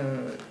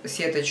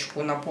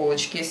сеточку на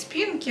полочке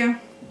спинки,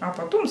 а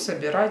потом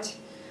собирать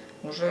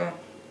уже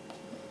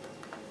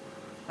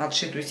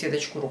отшитую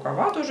сеточку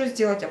рукава тоже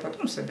сделать, а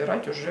потом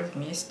собирать уже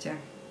вместе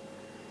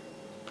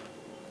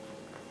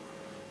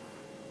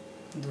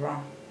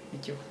два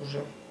этих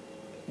уже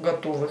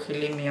готовых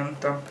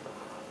элемента.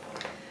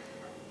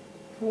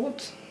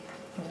 Вот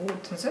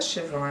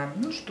зашиваем.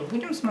 Ну что,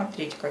 будем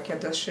смотреть, как я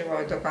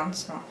дошиваю до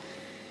конца.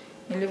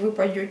 Или вы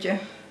пойдете,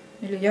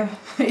 или я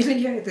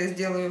это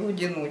сделаю в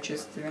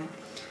одиночестве.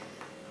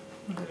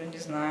 Даже не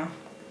знаю,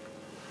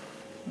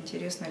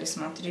 интересно ли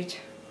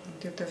смотреть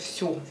вот это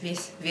все,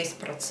 весь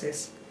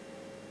процесс.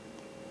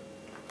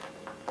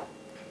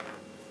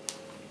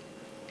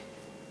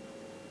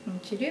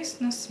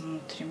 Интересно,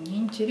 смотрим.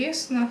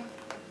 Неинтересно,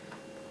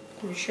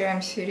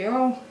 включаем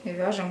сериал и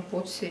вяжем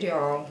под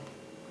сериал.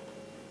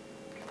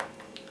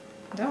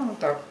 Да, вот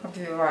так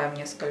обвиваем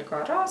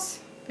несколько раз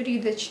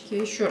бридочки.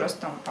 Еще раз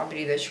там о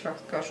бридочках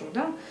скажу,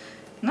 да,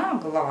 на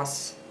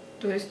глаз.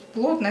 То есть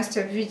плотность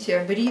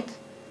обвития брид,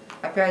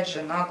 опять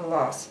же, на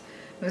глаз.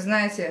 Вы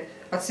знаете,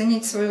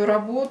 оценить свою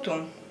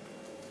работу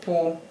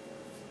по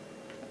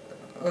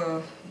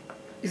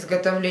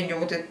изготовлению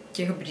вот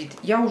этих брид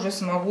я уже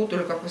смогу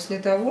только после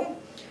того,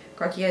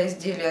 как я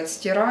изделие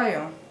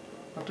отстираю,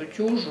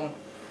 отутюжу.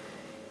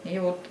 И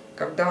вот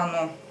когда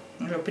оно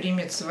уже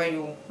примет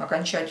свою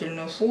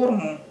окончательную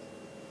форму,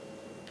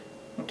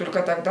 вот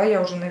только тогда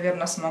я уже,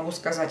 наверное, смогу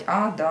сказать: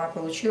 а, да,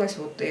 получилось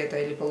вот это,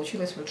 или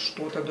получилось вот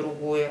что-то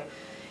другое.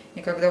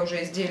 И когда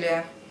уже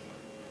изделие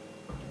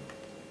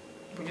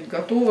будет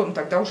готовым,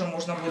 тогда уже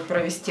можно будет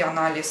провести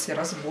анализ и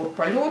разбор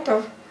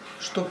полетов,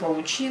 что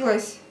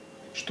получилось,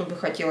 что бы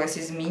хотелось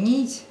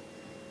изменить.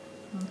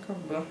 Ну, как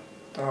бы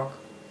так.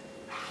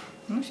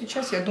 Ну,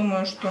 сейчас я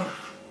думаю, что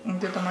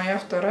вот это моя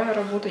вторая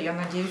работа, я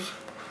надеюсь,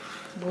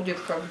 будет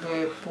как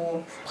бы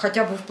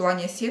хотя бы в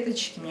плане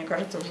сеточки, мне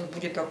кажется, уже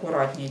будет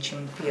аккуратнее,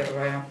 чем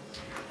первая.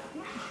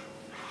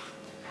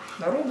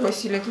 Дорогу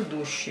осилит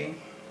идущий.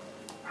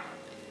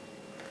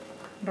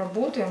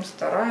 Работаем,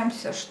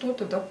 стараемся,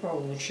 что-то да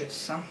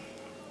получится.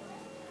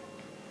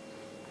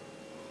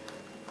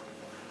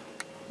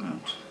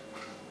 Вот.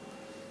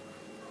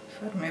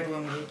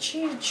 Формируем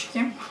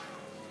ячеечки.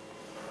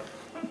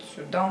 Вот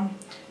сюда.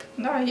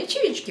 Да,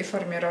 ячеечки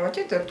формировать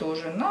это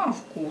тоже на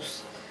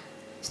вкус.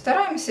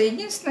 Стараемся,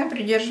 единственное,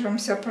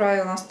 придерживаемся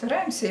правила,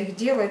 стараемся их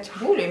делать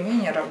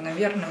более-менее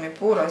равномерными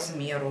по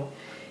размеру.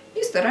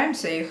 И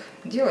стараемся их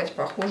делать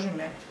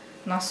похожими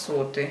на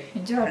соты.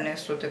 Идеальные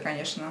соты,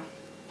 конечно,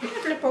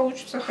 вряд ли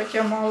получится,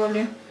 хотя мало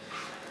ли,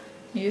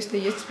 если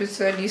есть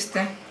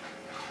специалисты,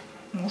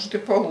 может и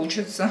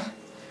получится.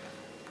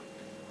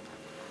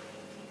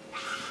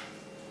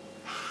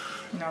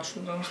 Да,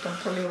 что-то у нас там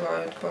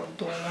поливают под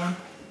домом.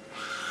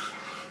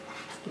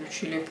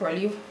 Включили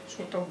полив,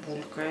 что-то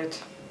булькает.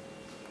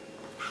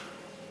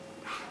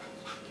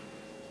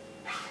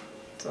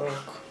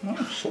 Так, ну,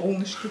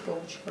 солнышки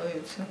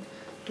получаются.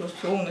 То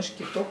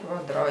солнышки, то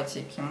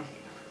квадратики.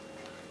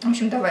 В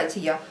общем, давайте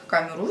я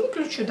камеру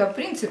выключу, да,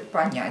 принцип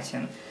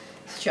понятен.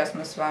 Сейчас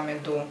мы с вами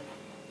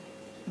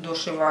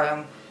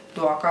дошиваем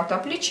до оката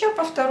плеча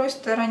по второй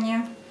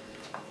стороне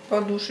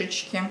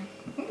подушечки.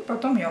 И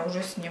потом я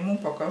уже сниму,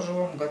 покажу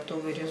вам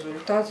готовый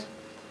результат,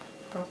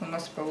 как у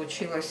нас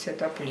получилось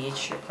это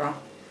плечико,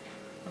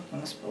 как у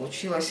нас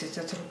получилось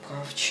этот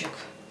рукавчик.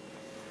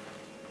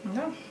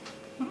 Да?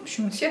 В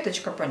общем,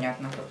 сеточка,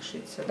 понятно, как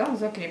шиться. Да?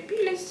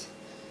 Закрепились,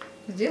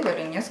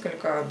 сделали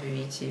несколько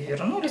обвитий,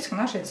 вернулись к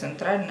нашей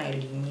центральной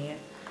линии.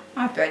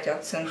 Опять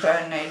от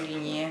центральной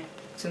линии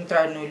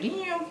центральную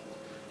линию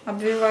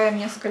обвиваем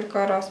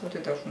несколько раз. Вот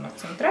это уже у нас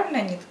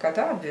центральная нитка,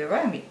 да,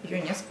 обвиваем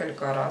ее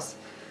несколько раз.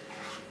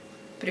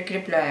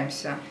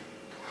 Прикрепляемся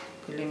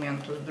к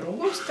элементу с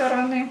другой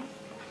стороны.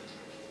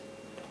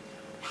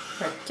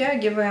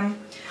 Подтягиваем.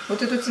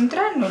 Вот эту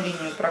центральную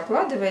линию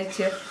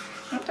прокладываете,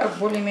 ну так,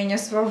 более-менее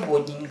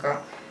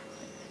свободненько.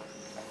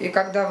 И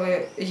когда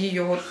вы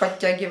ее вот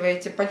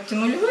подтягиваете,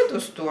 подтянули в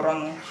эту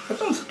сторону,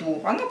 потом в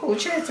ту, она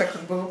получается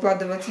как бы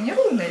выкладывается не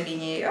ровной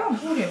линией, а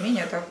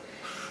более-менее так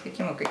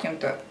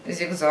каким-то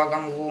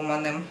зигзагом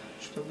ломаным,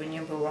 чтобы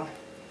не было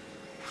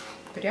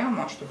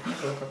прямо, чтобы не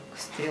было как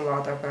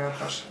стрела такая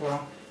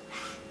пошла.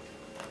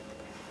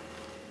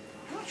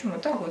 В общем,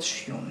 вот так вот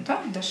шьем,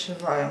 да,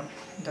 дошиваем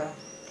до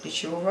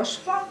плечевого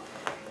шва.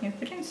 И в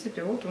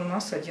принципе вот у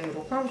нас один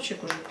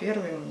рукавчик уже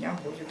первый у меня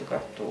будет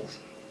готов.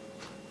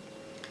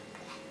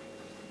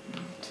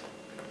 Вот.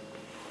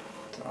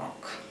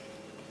 Так.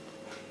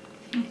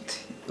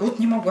 Вот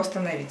не могу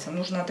остановиться.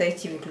 Нужно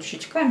отойти,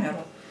 выключить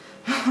камеру.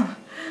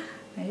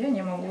 А я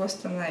не могу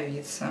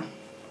остановиться.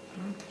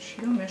 Вот,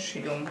 шьем и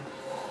шьем.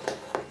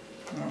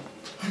 Вот.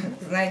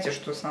 Знаете,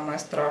 что самое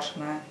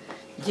страшное?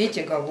 Дети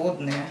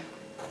голодные,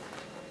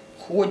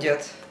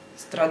 ходят,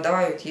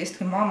 страдают.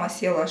 Если мама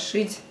села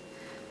шить,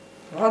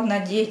 ладно,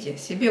 дети,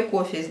 себе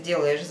кофе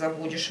сделаешь,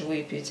 забудешь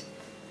выпить.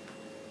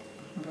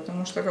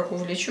 Потому что как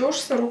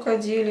увлечешься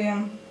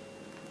рукоделием,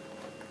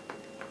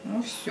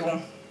 ну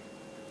все.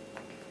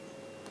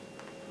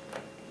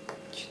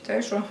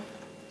 Считай, что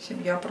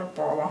семья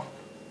пропала.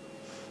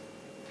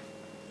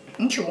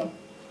 Ничего.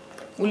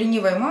 У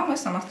ленивой мамы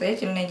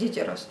самостоятельные дети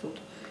растут.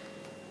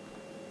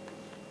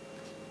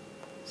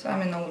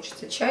 Сами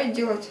научатся чай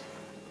делать,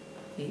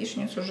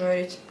 яичницу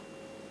жарить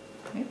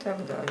и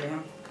так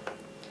далее.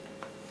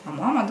 А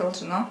мама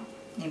должна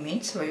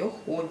иметь свое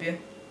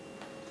хобби.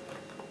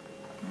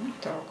 Вот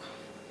так.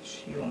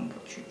 Шьем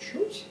по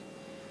чуть-чуть,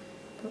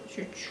 по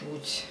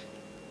чуть-чуть.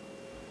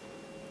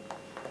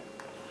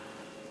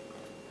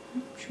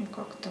 В общем,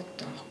 как-то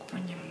так,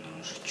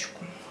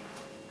 понемножечку.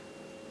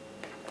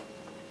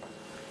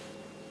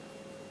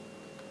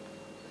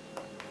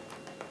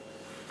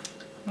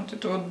 Вот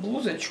эту вот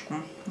блузочку,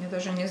 я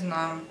даже не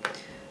знаю,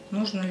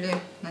 нужно ли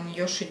на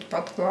нее шить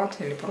подклад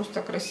или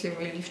просто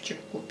красивый лифчик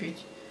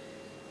купить.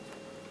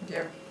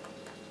 Я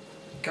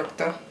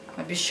как-то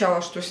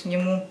обещала, что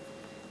сниму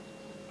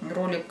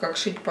ролик, как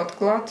шить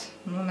подклад,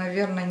 но,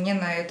 наверное, не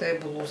на этой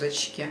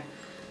блузочке,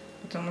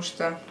 потому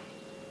что,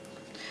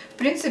 в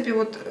принципе,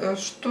 вот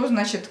что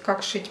значит,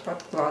 как шить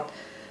подклад?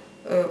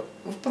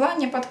 В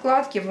плане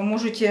подкладки вы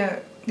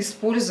можете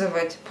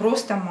использовать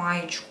просто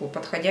маечку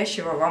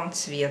подходящего вам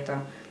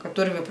цвета,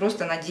 который вы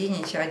просто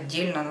наденете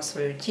отдельно на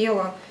свое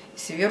тело, и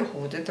сверху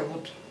вот эту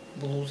вот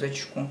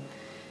блузочку.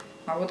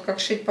 А вот как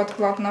шить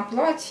подклад на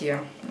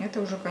платье,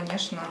 это уже,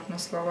 конечно, на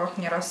словах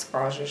не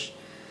расскажешь.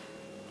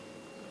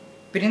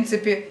 В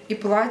принципе, и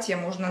платье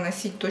можно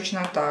носить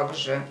точно так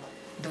же.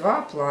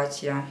 Два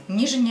платья.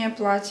 Нижнее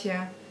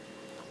платье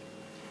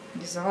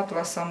из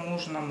атласа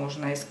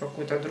можно из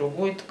какой-то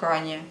другой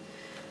ткани.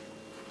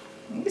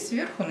 И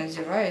сверху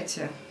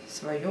надеваете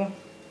свое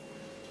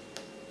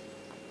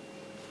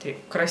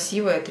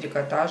красивое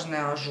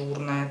трикотажное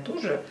ажурное,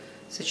 тоже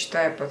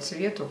сочетая по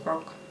цвету,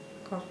 как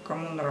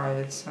кому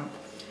нравится.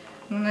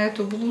 Но на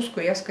эту блузку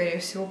я, скорее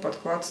всего,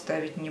 подклад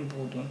ставить не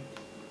буду.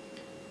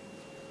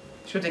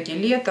 Все-таки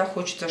лето,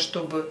 хочется,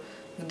 чтобы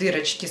в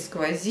дырочки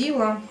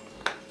сквозило,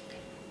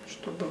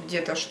 чтобы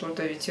где-то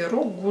что-то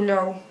ветерок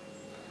гулял.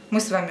 Мы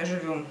с вами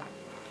живем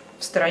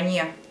в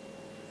стране,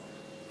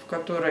 в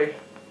которой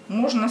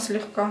можно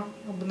слегка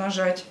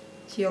обнажать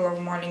тело в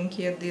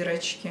маленькие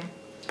дырочки.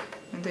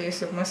 Это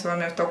если бы мы с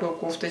вами в такой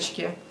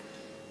кофточке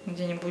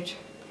где-нибудь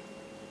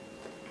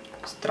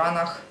в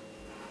странах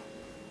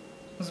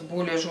с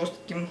более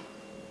жесткими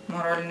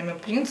моральными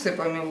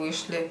принципами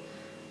вышли,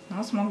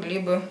 нас могли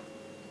бы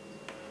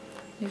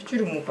и в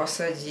тюрьму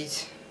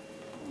посадить.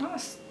 У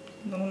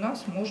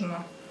нас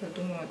можно, я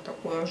думаю,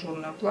 такое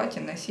ажурное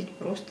платье носить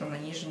просто на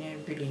нижнее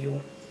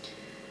белье.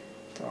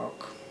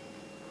 Так.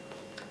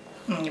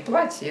 Ну, не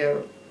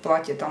платье,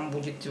 платье там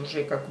будет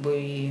уже как бы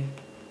и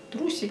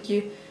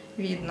трусики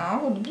видно. А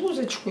вот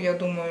блузочку, я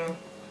думаю,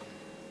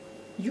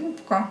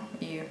 юбка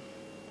и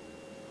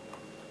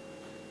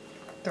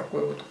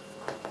такой вот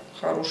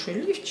хороший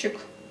лифчик.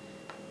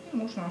 И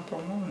можно,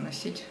 по-моему,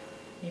 носить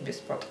и без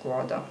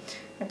подклада.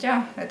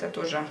 Хотя это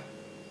тоже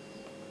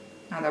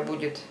надо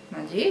будет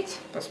надеть,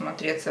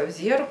 посмотреться в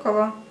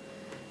зеркало,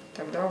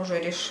 тогда уже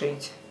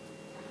решить,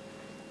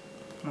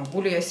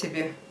 могу ли я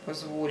себе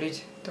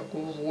позволить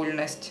такую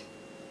вольность.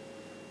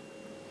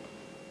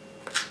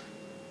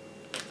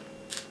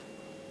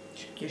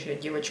 Все-таки же я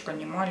девочка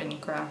не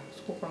маленькая.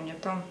 Сколько мне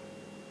там?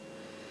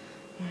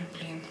 Ой,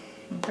 блин,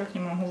 никак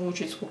не могу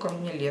выучить, сколько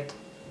мне лет.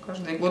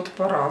 Каждый год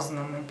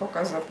по-разному.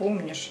 Пока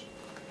запомнишь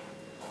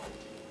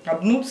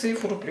одну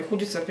цифру,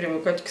 приходится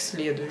привыкать к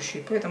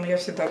следующей. Поэтому я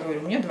всегда говорю,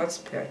 мне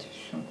 25.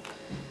 Все.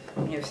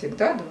 Мне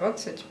всегда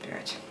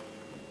 25.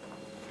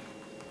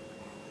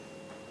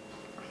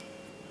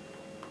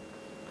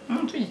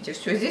 Вот видите,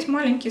 все. Здесь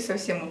маленький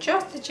совсем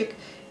участочек.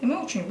 И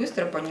мы очень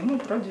быстро по нему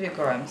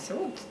продвигаемся.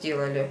 Вот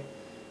сделали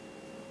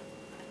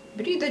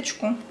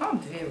бридочку,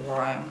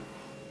 обвиваем.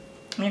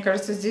 Мне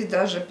кажется, здесь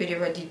даже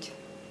переводить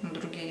на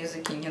другие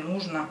языки не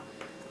нужно.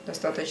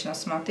 Достаточно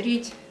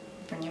смотреть,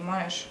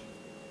 понимаешь,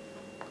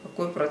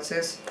 какой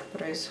процесс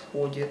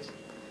происходит.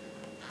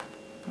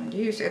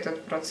 Надеюсь,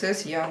 этот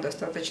процесс я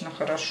достаточно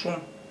хорошо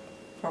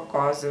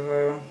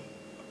показываю.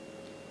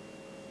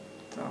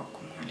 Так,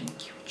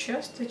 маленький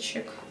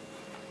участочек.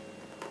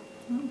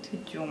 Вот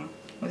идем.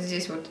 Вот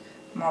здесь вот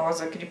мало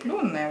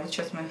закрепленное. Вот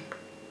сейчас мы,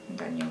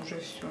 да, не, уже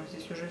все.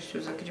 Здесь уже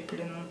все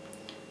закреплено.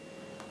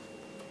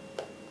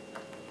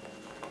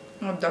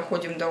 Вот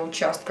доходим до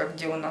участка,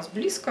 где у нас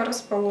близко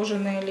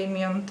расположены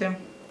элементы.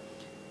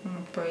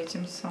 Вот по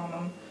этим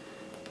самым.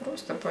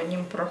 Просто по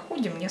ним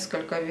проходим,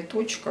 несколько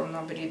виточков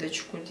на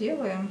бридочку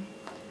делаем.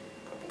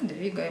 И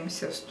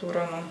двигаемся в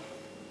сторону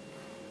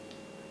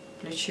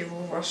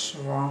плечевого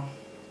шва.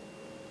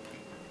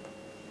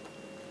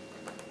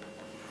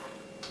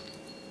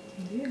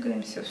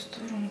 Двигаемся в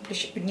сторону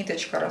плечевого.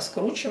 Ниточка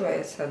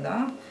раскручивается,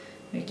 да.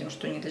 Видим,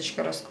 что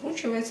ниточка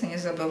раскручивается. Не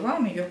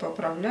забываем ее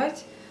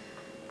поправлять.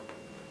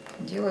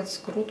 Делать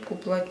скрутку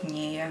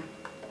плотнее,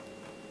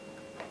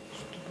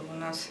 чтобы у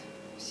нас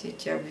все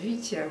эти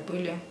обвития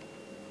были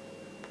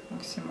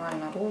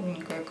максимально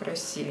ровненько и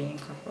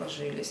красивенько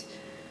ложились.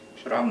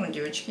 Все равно,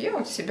 девочки, я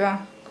вот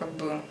себя как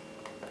бы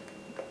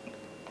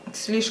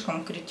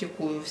слишком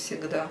критикую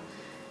всегда.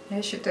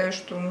 Я считаю,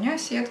 что у меня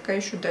сетка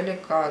еще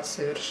далека от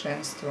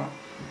совершенства.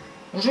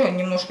 Уже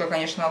немножко,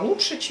 конечно,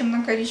 лучше, чем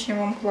на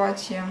коричневом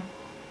платье.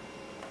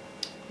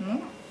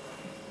 Ну.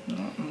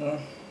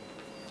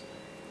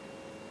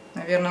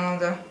 Наверное,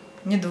 надо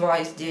не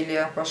 2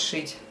 изделия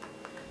пошить,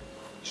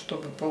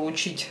 чтобы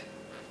получить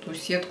ту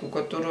сетку,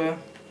 которую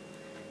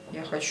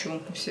я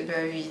хочу у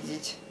себя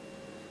видеть.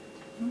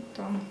 Ну,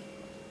 там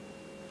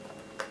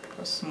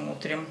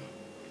посмотрим,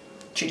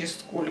 через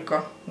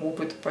сколько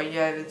опыт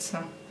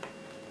появится.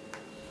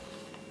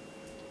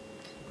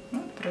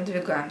 Ну,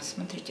 продвигаем.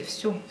 Смотрите,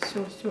 все,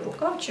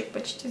 рукавчик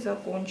почти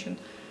закончен.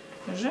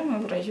 Уже мы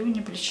в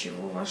районе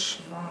плечевого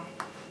шва.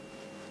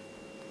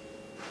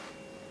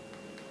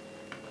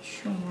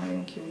 Еще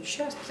маленький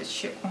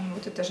участочек.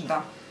 Вот это ж,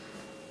 да,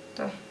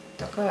 это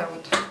такая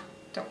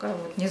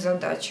вот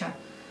незадача.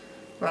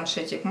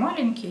 Планшетик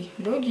маленький,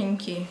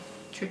 легенький,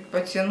 чуть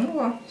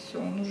потянула, все,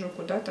 он уже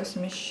куда-то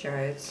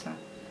смещается.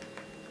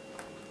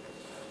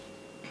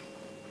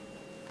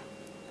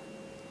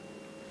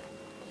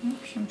 В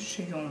общем,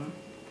 шьем.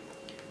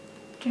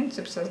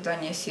 Принцип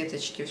создания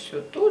сеточки все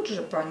тот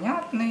же,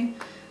 понятный,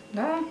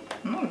 да.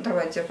 Ну,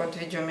 давайте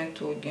подведем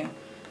итоги.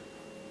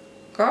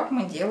 Как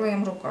мы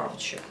делаем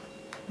рукавчик,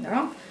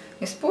 да?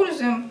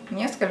 Используем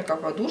несколько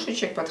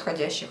подушечек,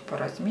 подходящих по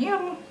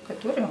размеру,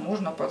 которые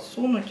можно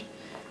подсунуть,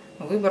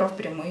 выбрав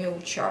прямые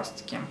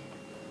участки.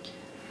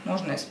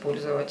 Можно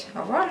использовать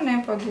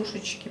овальные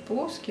подушечки,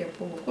 плоские,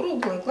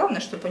 полукруглые.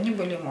 Главное, чтобы они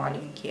были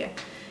маленькие.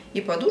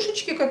 И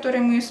подушечки,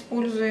 которые мы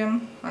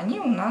используем, они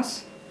у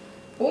нас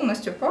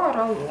полностью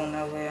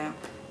поролоновые.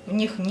 В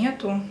них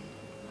нету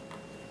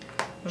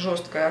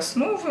жесткой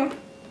основы.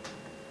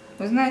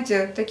 Вы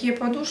знаете, такие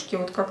подушки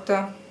вот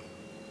как-то,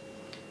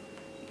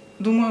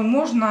 думаю,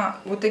 можно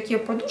вот такие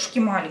подушки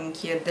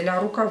маленькие для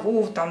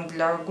рукавов, там,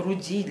 для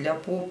груди, для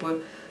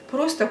попы,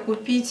 просто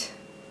купить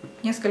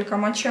несколько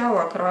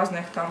мочалок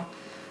разных там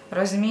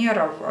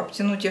размеров,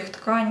 обтянуть их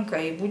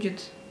тканькой, и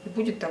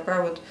будет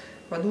такая вот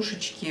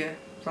подушечки,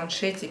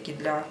 планшетики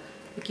для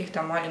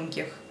каких-то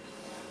маленьких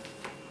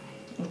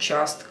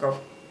участков,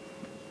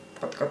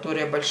 под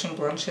которые большим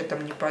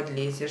планшетом не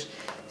подлезешь.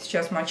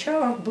 Сейчас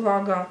мочалок,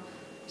 благо,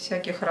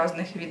 всяких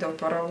разных видов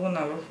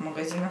поролоновых в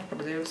магазинах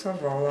продается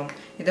валом.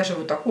 И даже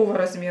вот такого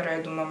размера,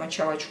 я думаю,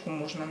 мочалочку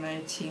можно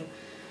найти.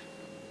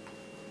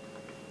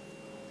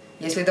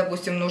 Если,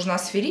 допустим, нужна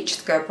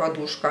сферическая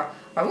подушка,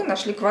 а вы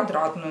нашли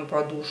квадратную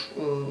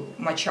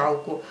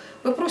мочалку,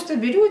 вы просто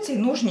берете и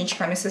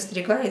ножничками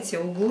состригаете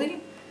углы,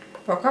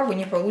 пока вы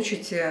не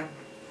получите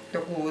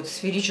такую вот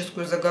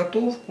сферическую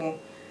заготовку,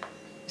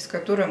 из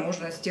которой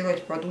можно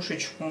сделать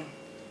подушечку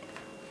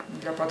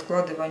для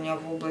подкладывания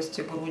в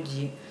области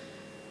груди.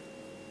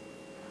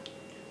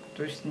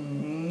 То есть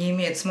не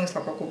имеет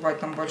смысла покупать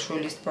там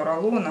большой лист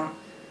поролона.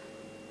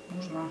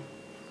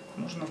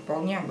 Можно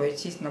вполне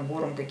обойтись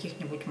набором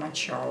каких-нибудь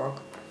мочалок.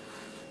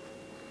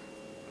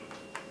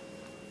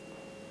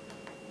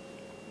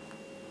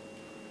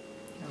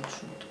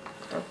 Вот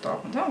как-то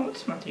так. Да, вот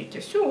смотрите,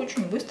 все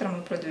очень быстро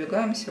мы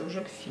продвигаемся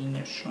уже к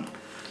финишу.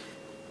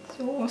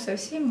 Все,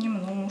 совсем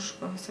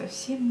немножко,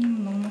 совсем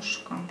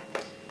немножко.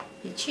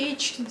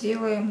 Ячеечки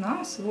делаем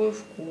на свой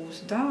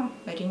вкус, да,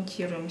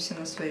 ориентируемся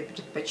на свои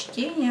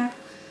предпочтения,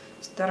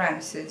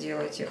 стараемся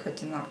делать их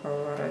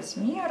одинакового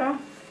размера,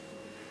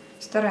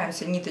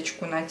 стараемся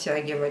ниточку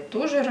натягивать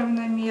тоже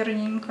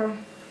равномерненько,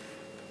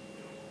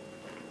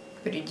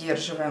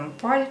 придерживаем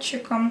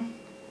пальчиком,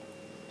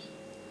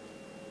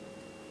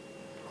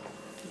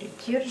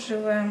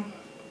 придерживаем,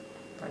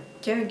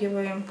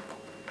 подтягиваем,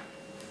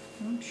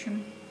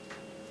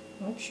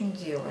 в общем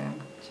делаем.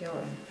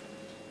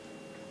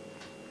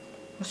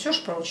 Ну все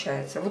ж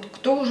получается. Вот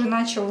кто уже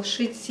начал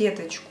шить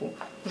сеточку,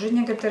 уже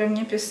некоторые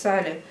мне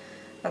писали.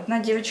 Одна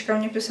девочка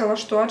мне писала,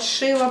 что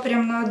отшила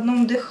прям на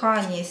одном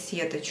дыхании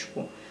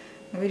сеточку.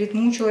 Говорит,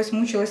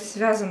 мучилась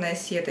связанная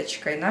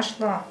сеточкой.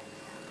 Нашла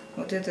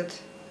вот этот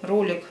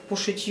ролик по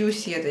шитью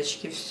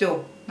сеточки.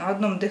 Все, на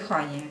одном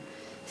дыхании.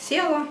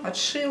 Села,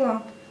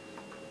 отшила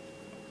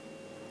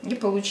и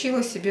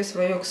получила себе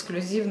свое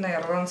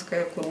эксклюзивное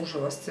ирландское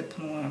кружево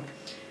сцепное.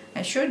 А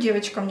еще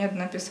девочка мне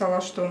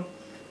написала, что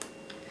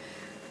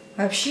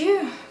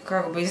вообще,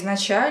 как бы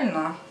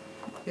изначально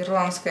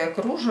ирландское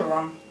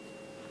кружево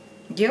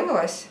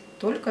делалось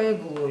только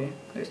иглой.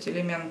 То есть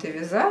элементы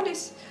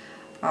вязались,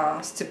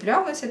 а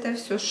сцеплялось это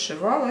все,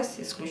 сшивалось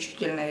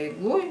исключительно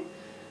иглой,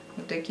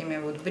 вот такими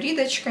вот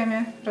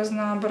бридочками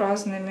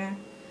разнообразными.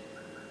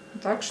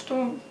 Так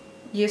что,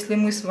 если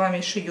мы с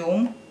вами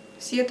шьем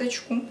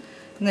сеточку,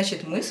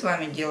 значит мы с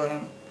вами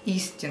делаем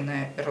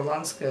истинное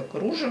ирландское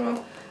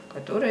кружево,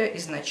 которое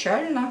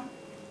изначально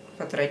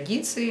по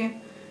традиции,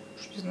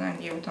 не знаю,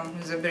 где его там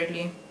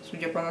изобрели,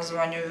 судя по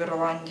названию, в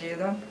Ирландии,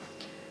 да.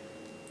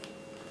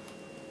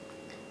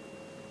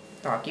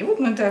 Так, и вот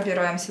мы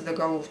добираемся до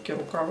головки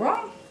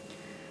рукава,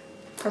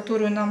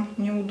 которую нам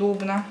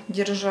неудобно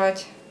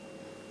держать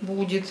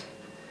будет.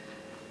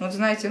 Вот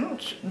знаете, ну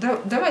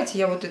давайте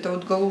я вот эту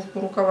вот головку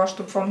рукава,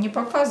 чтобы вам не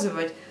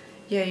показывать,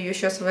 я ее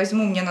сейчас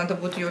возьму, мне надо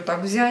будет ее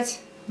так взять,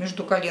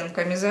 между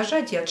коленками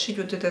зажать и отшить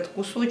вот этот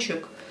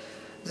кусочек,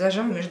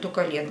 зажав между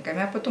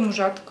коленками, а потом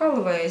уже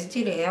откалывая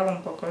изделие, я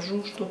вам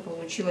покажу, что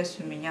получилось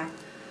у меня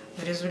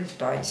в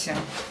результате.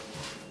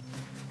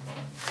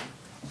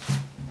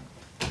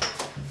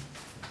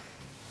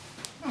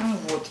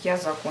 Вот, я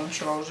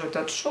закончила уже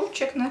этот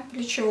шовчик на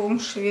плечевом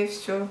шве,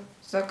 все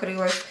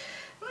закрылось.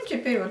 Ну,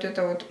 теперь вот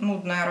эта вот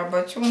нудная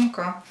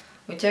работенка,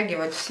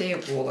 вытягивать все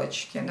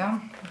иголочки,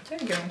 да,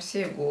 вытягиваем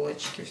все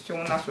иголочки. Все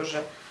у нас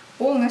уже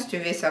полностью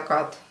весь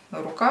окат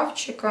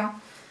рукавчика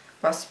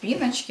по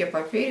спиночке,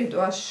 по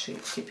переду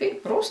отшит. Теперь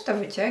просто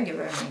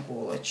вытягиваем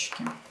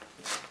иголочки.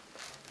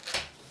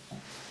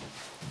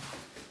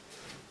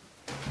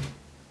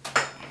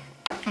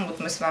 Вот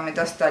мы с вами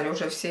достали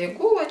уже все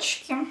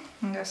иголочки.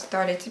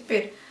 Достали.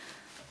 Теперь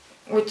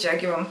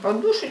вытягиваем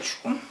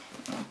подушечку.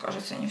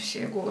 Кажется, не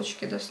все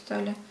иголочки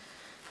достали.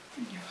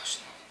 Не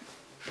важно.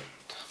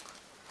 Так.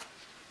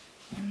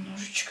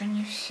 Немножечко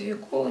не все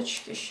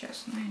иголочки.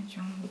 Сейчас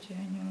найдем, где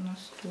они у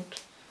нас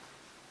тут.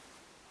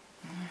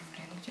 Ой,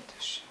 блин,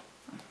 где-то же.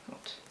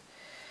 Вот.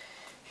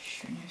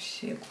 Еще не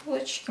все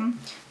иголочки.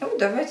 Ну,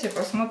 давайте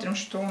посмотрим,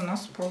 что у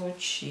нас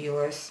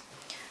получилось.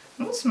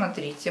 Вот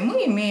смотрите,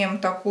 мы имеем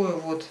такую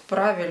вот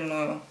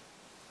правильную,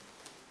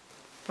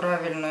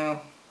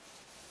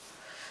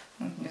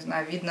 не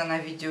знаю, видно на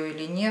видео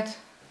или нет,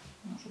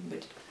 может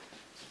быть,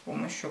 с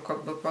помощью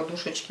как бы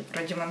подушечки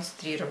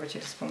продемонстрировать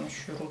или с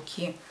помощью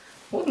руки.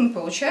 Вот мы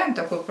получаем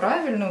такую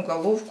правильную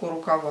головку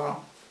рукава,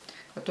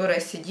 которая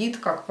сидит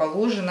как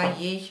положено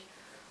ей.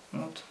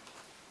 Вот.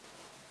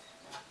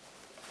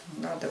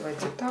 Да,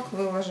 давайте так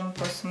выложим,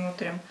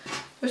 посмотрим.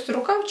 То есть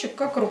рукавчик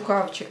как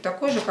рукавчик,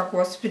 такой же, как у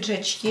вас в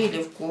пиджачке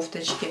или в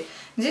кофточке.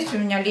 Здесь у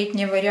меня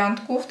летний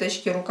вариант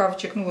кофточки,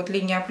 рукавчик, ну вот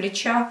линия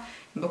плеча,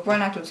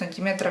 буквально тут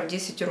сантиметров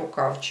 10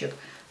 рукавчик.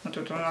 Вот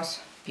тут у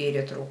нас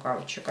перед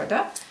рукавчика,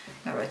 да.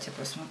 Давайте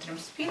посмотрим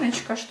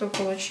спиночка, что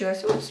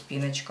получилось. Вот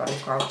спиночка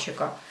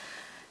рукавчика.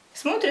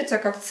 Смотрится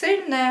как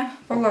цельное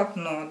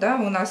полотно, да.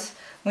 У нас,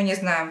 мы не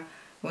знаем,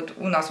 вот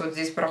у нас вот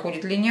здесь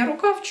проходит линия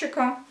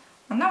рукавчика.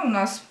 Она у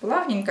нас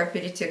плавненько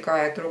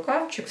перетекает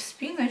рукавчик в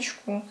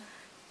спиночку.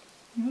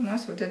 И у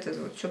нас вот это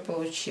вот все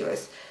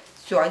получилось.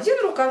 Все, один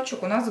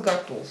рукавчик у нас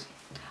готов.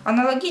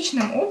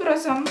 Аналогичным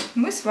образом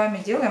мы с вами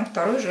делаем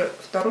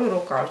второй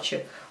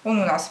рукавчик. Он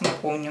у нас, мы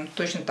помним,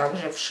 точно так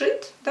же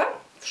вшит, да,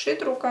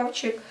 вшит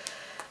рукавчик.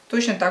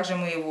 Точно так же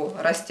мы его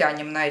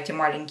растянем на эти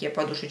маленькие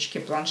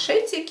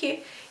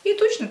подушечки-планшетики. И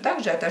точно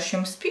так же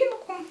отошьем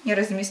спинку и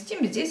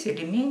разместим здесь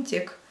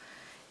элементик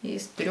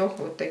из 3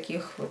 вот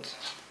таких вот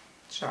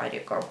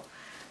шариков.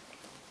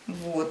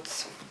 Вот.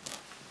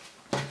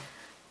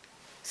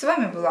 С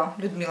вами была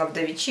Людмила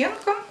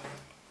Вдовиченко.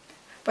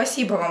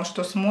 Спасибо вам,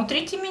 что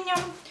смотрите меня.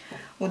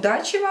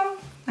 Удачи вам.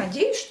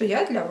 Надеюсь, что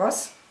я для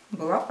вас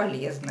была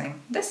полезной.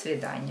 До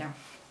свидания.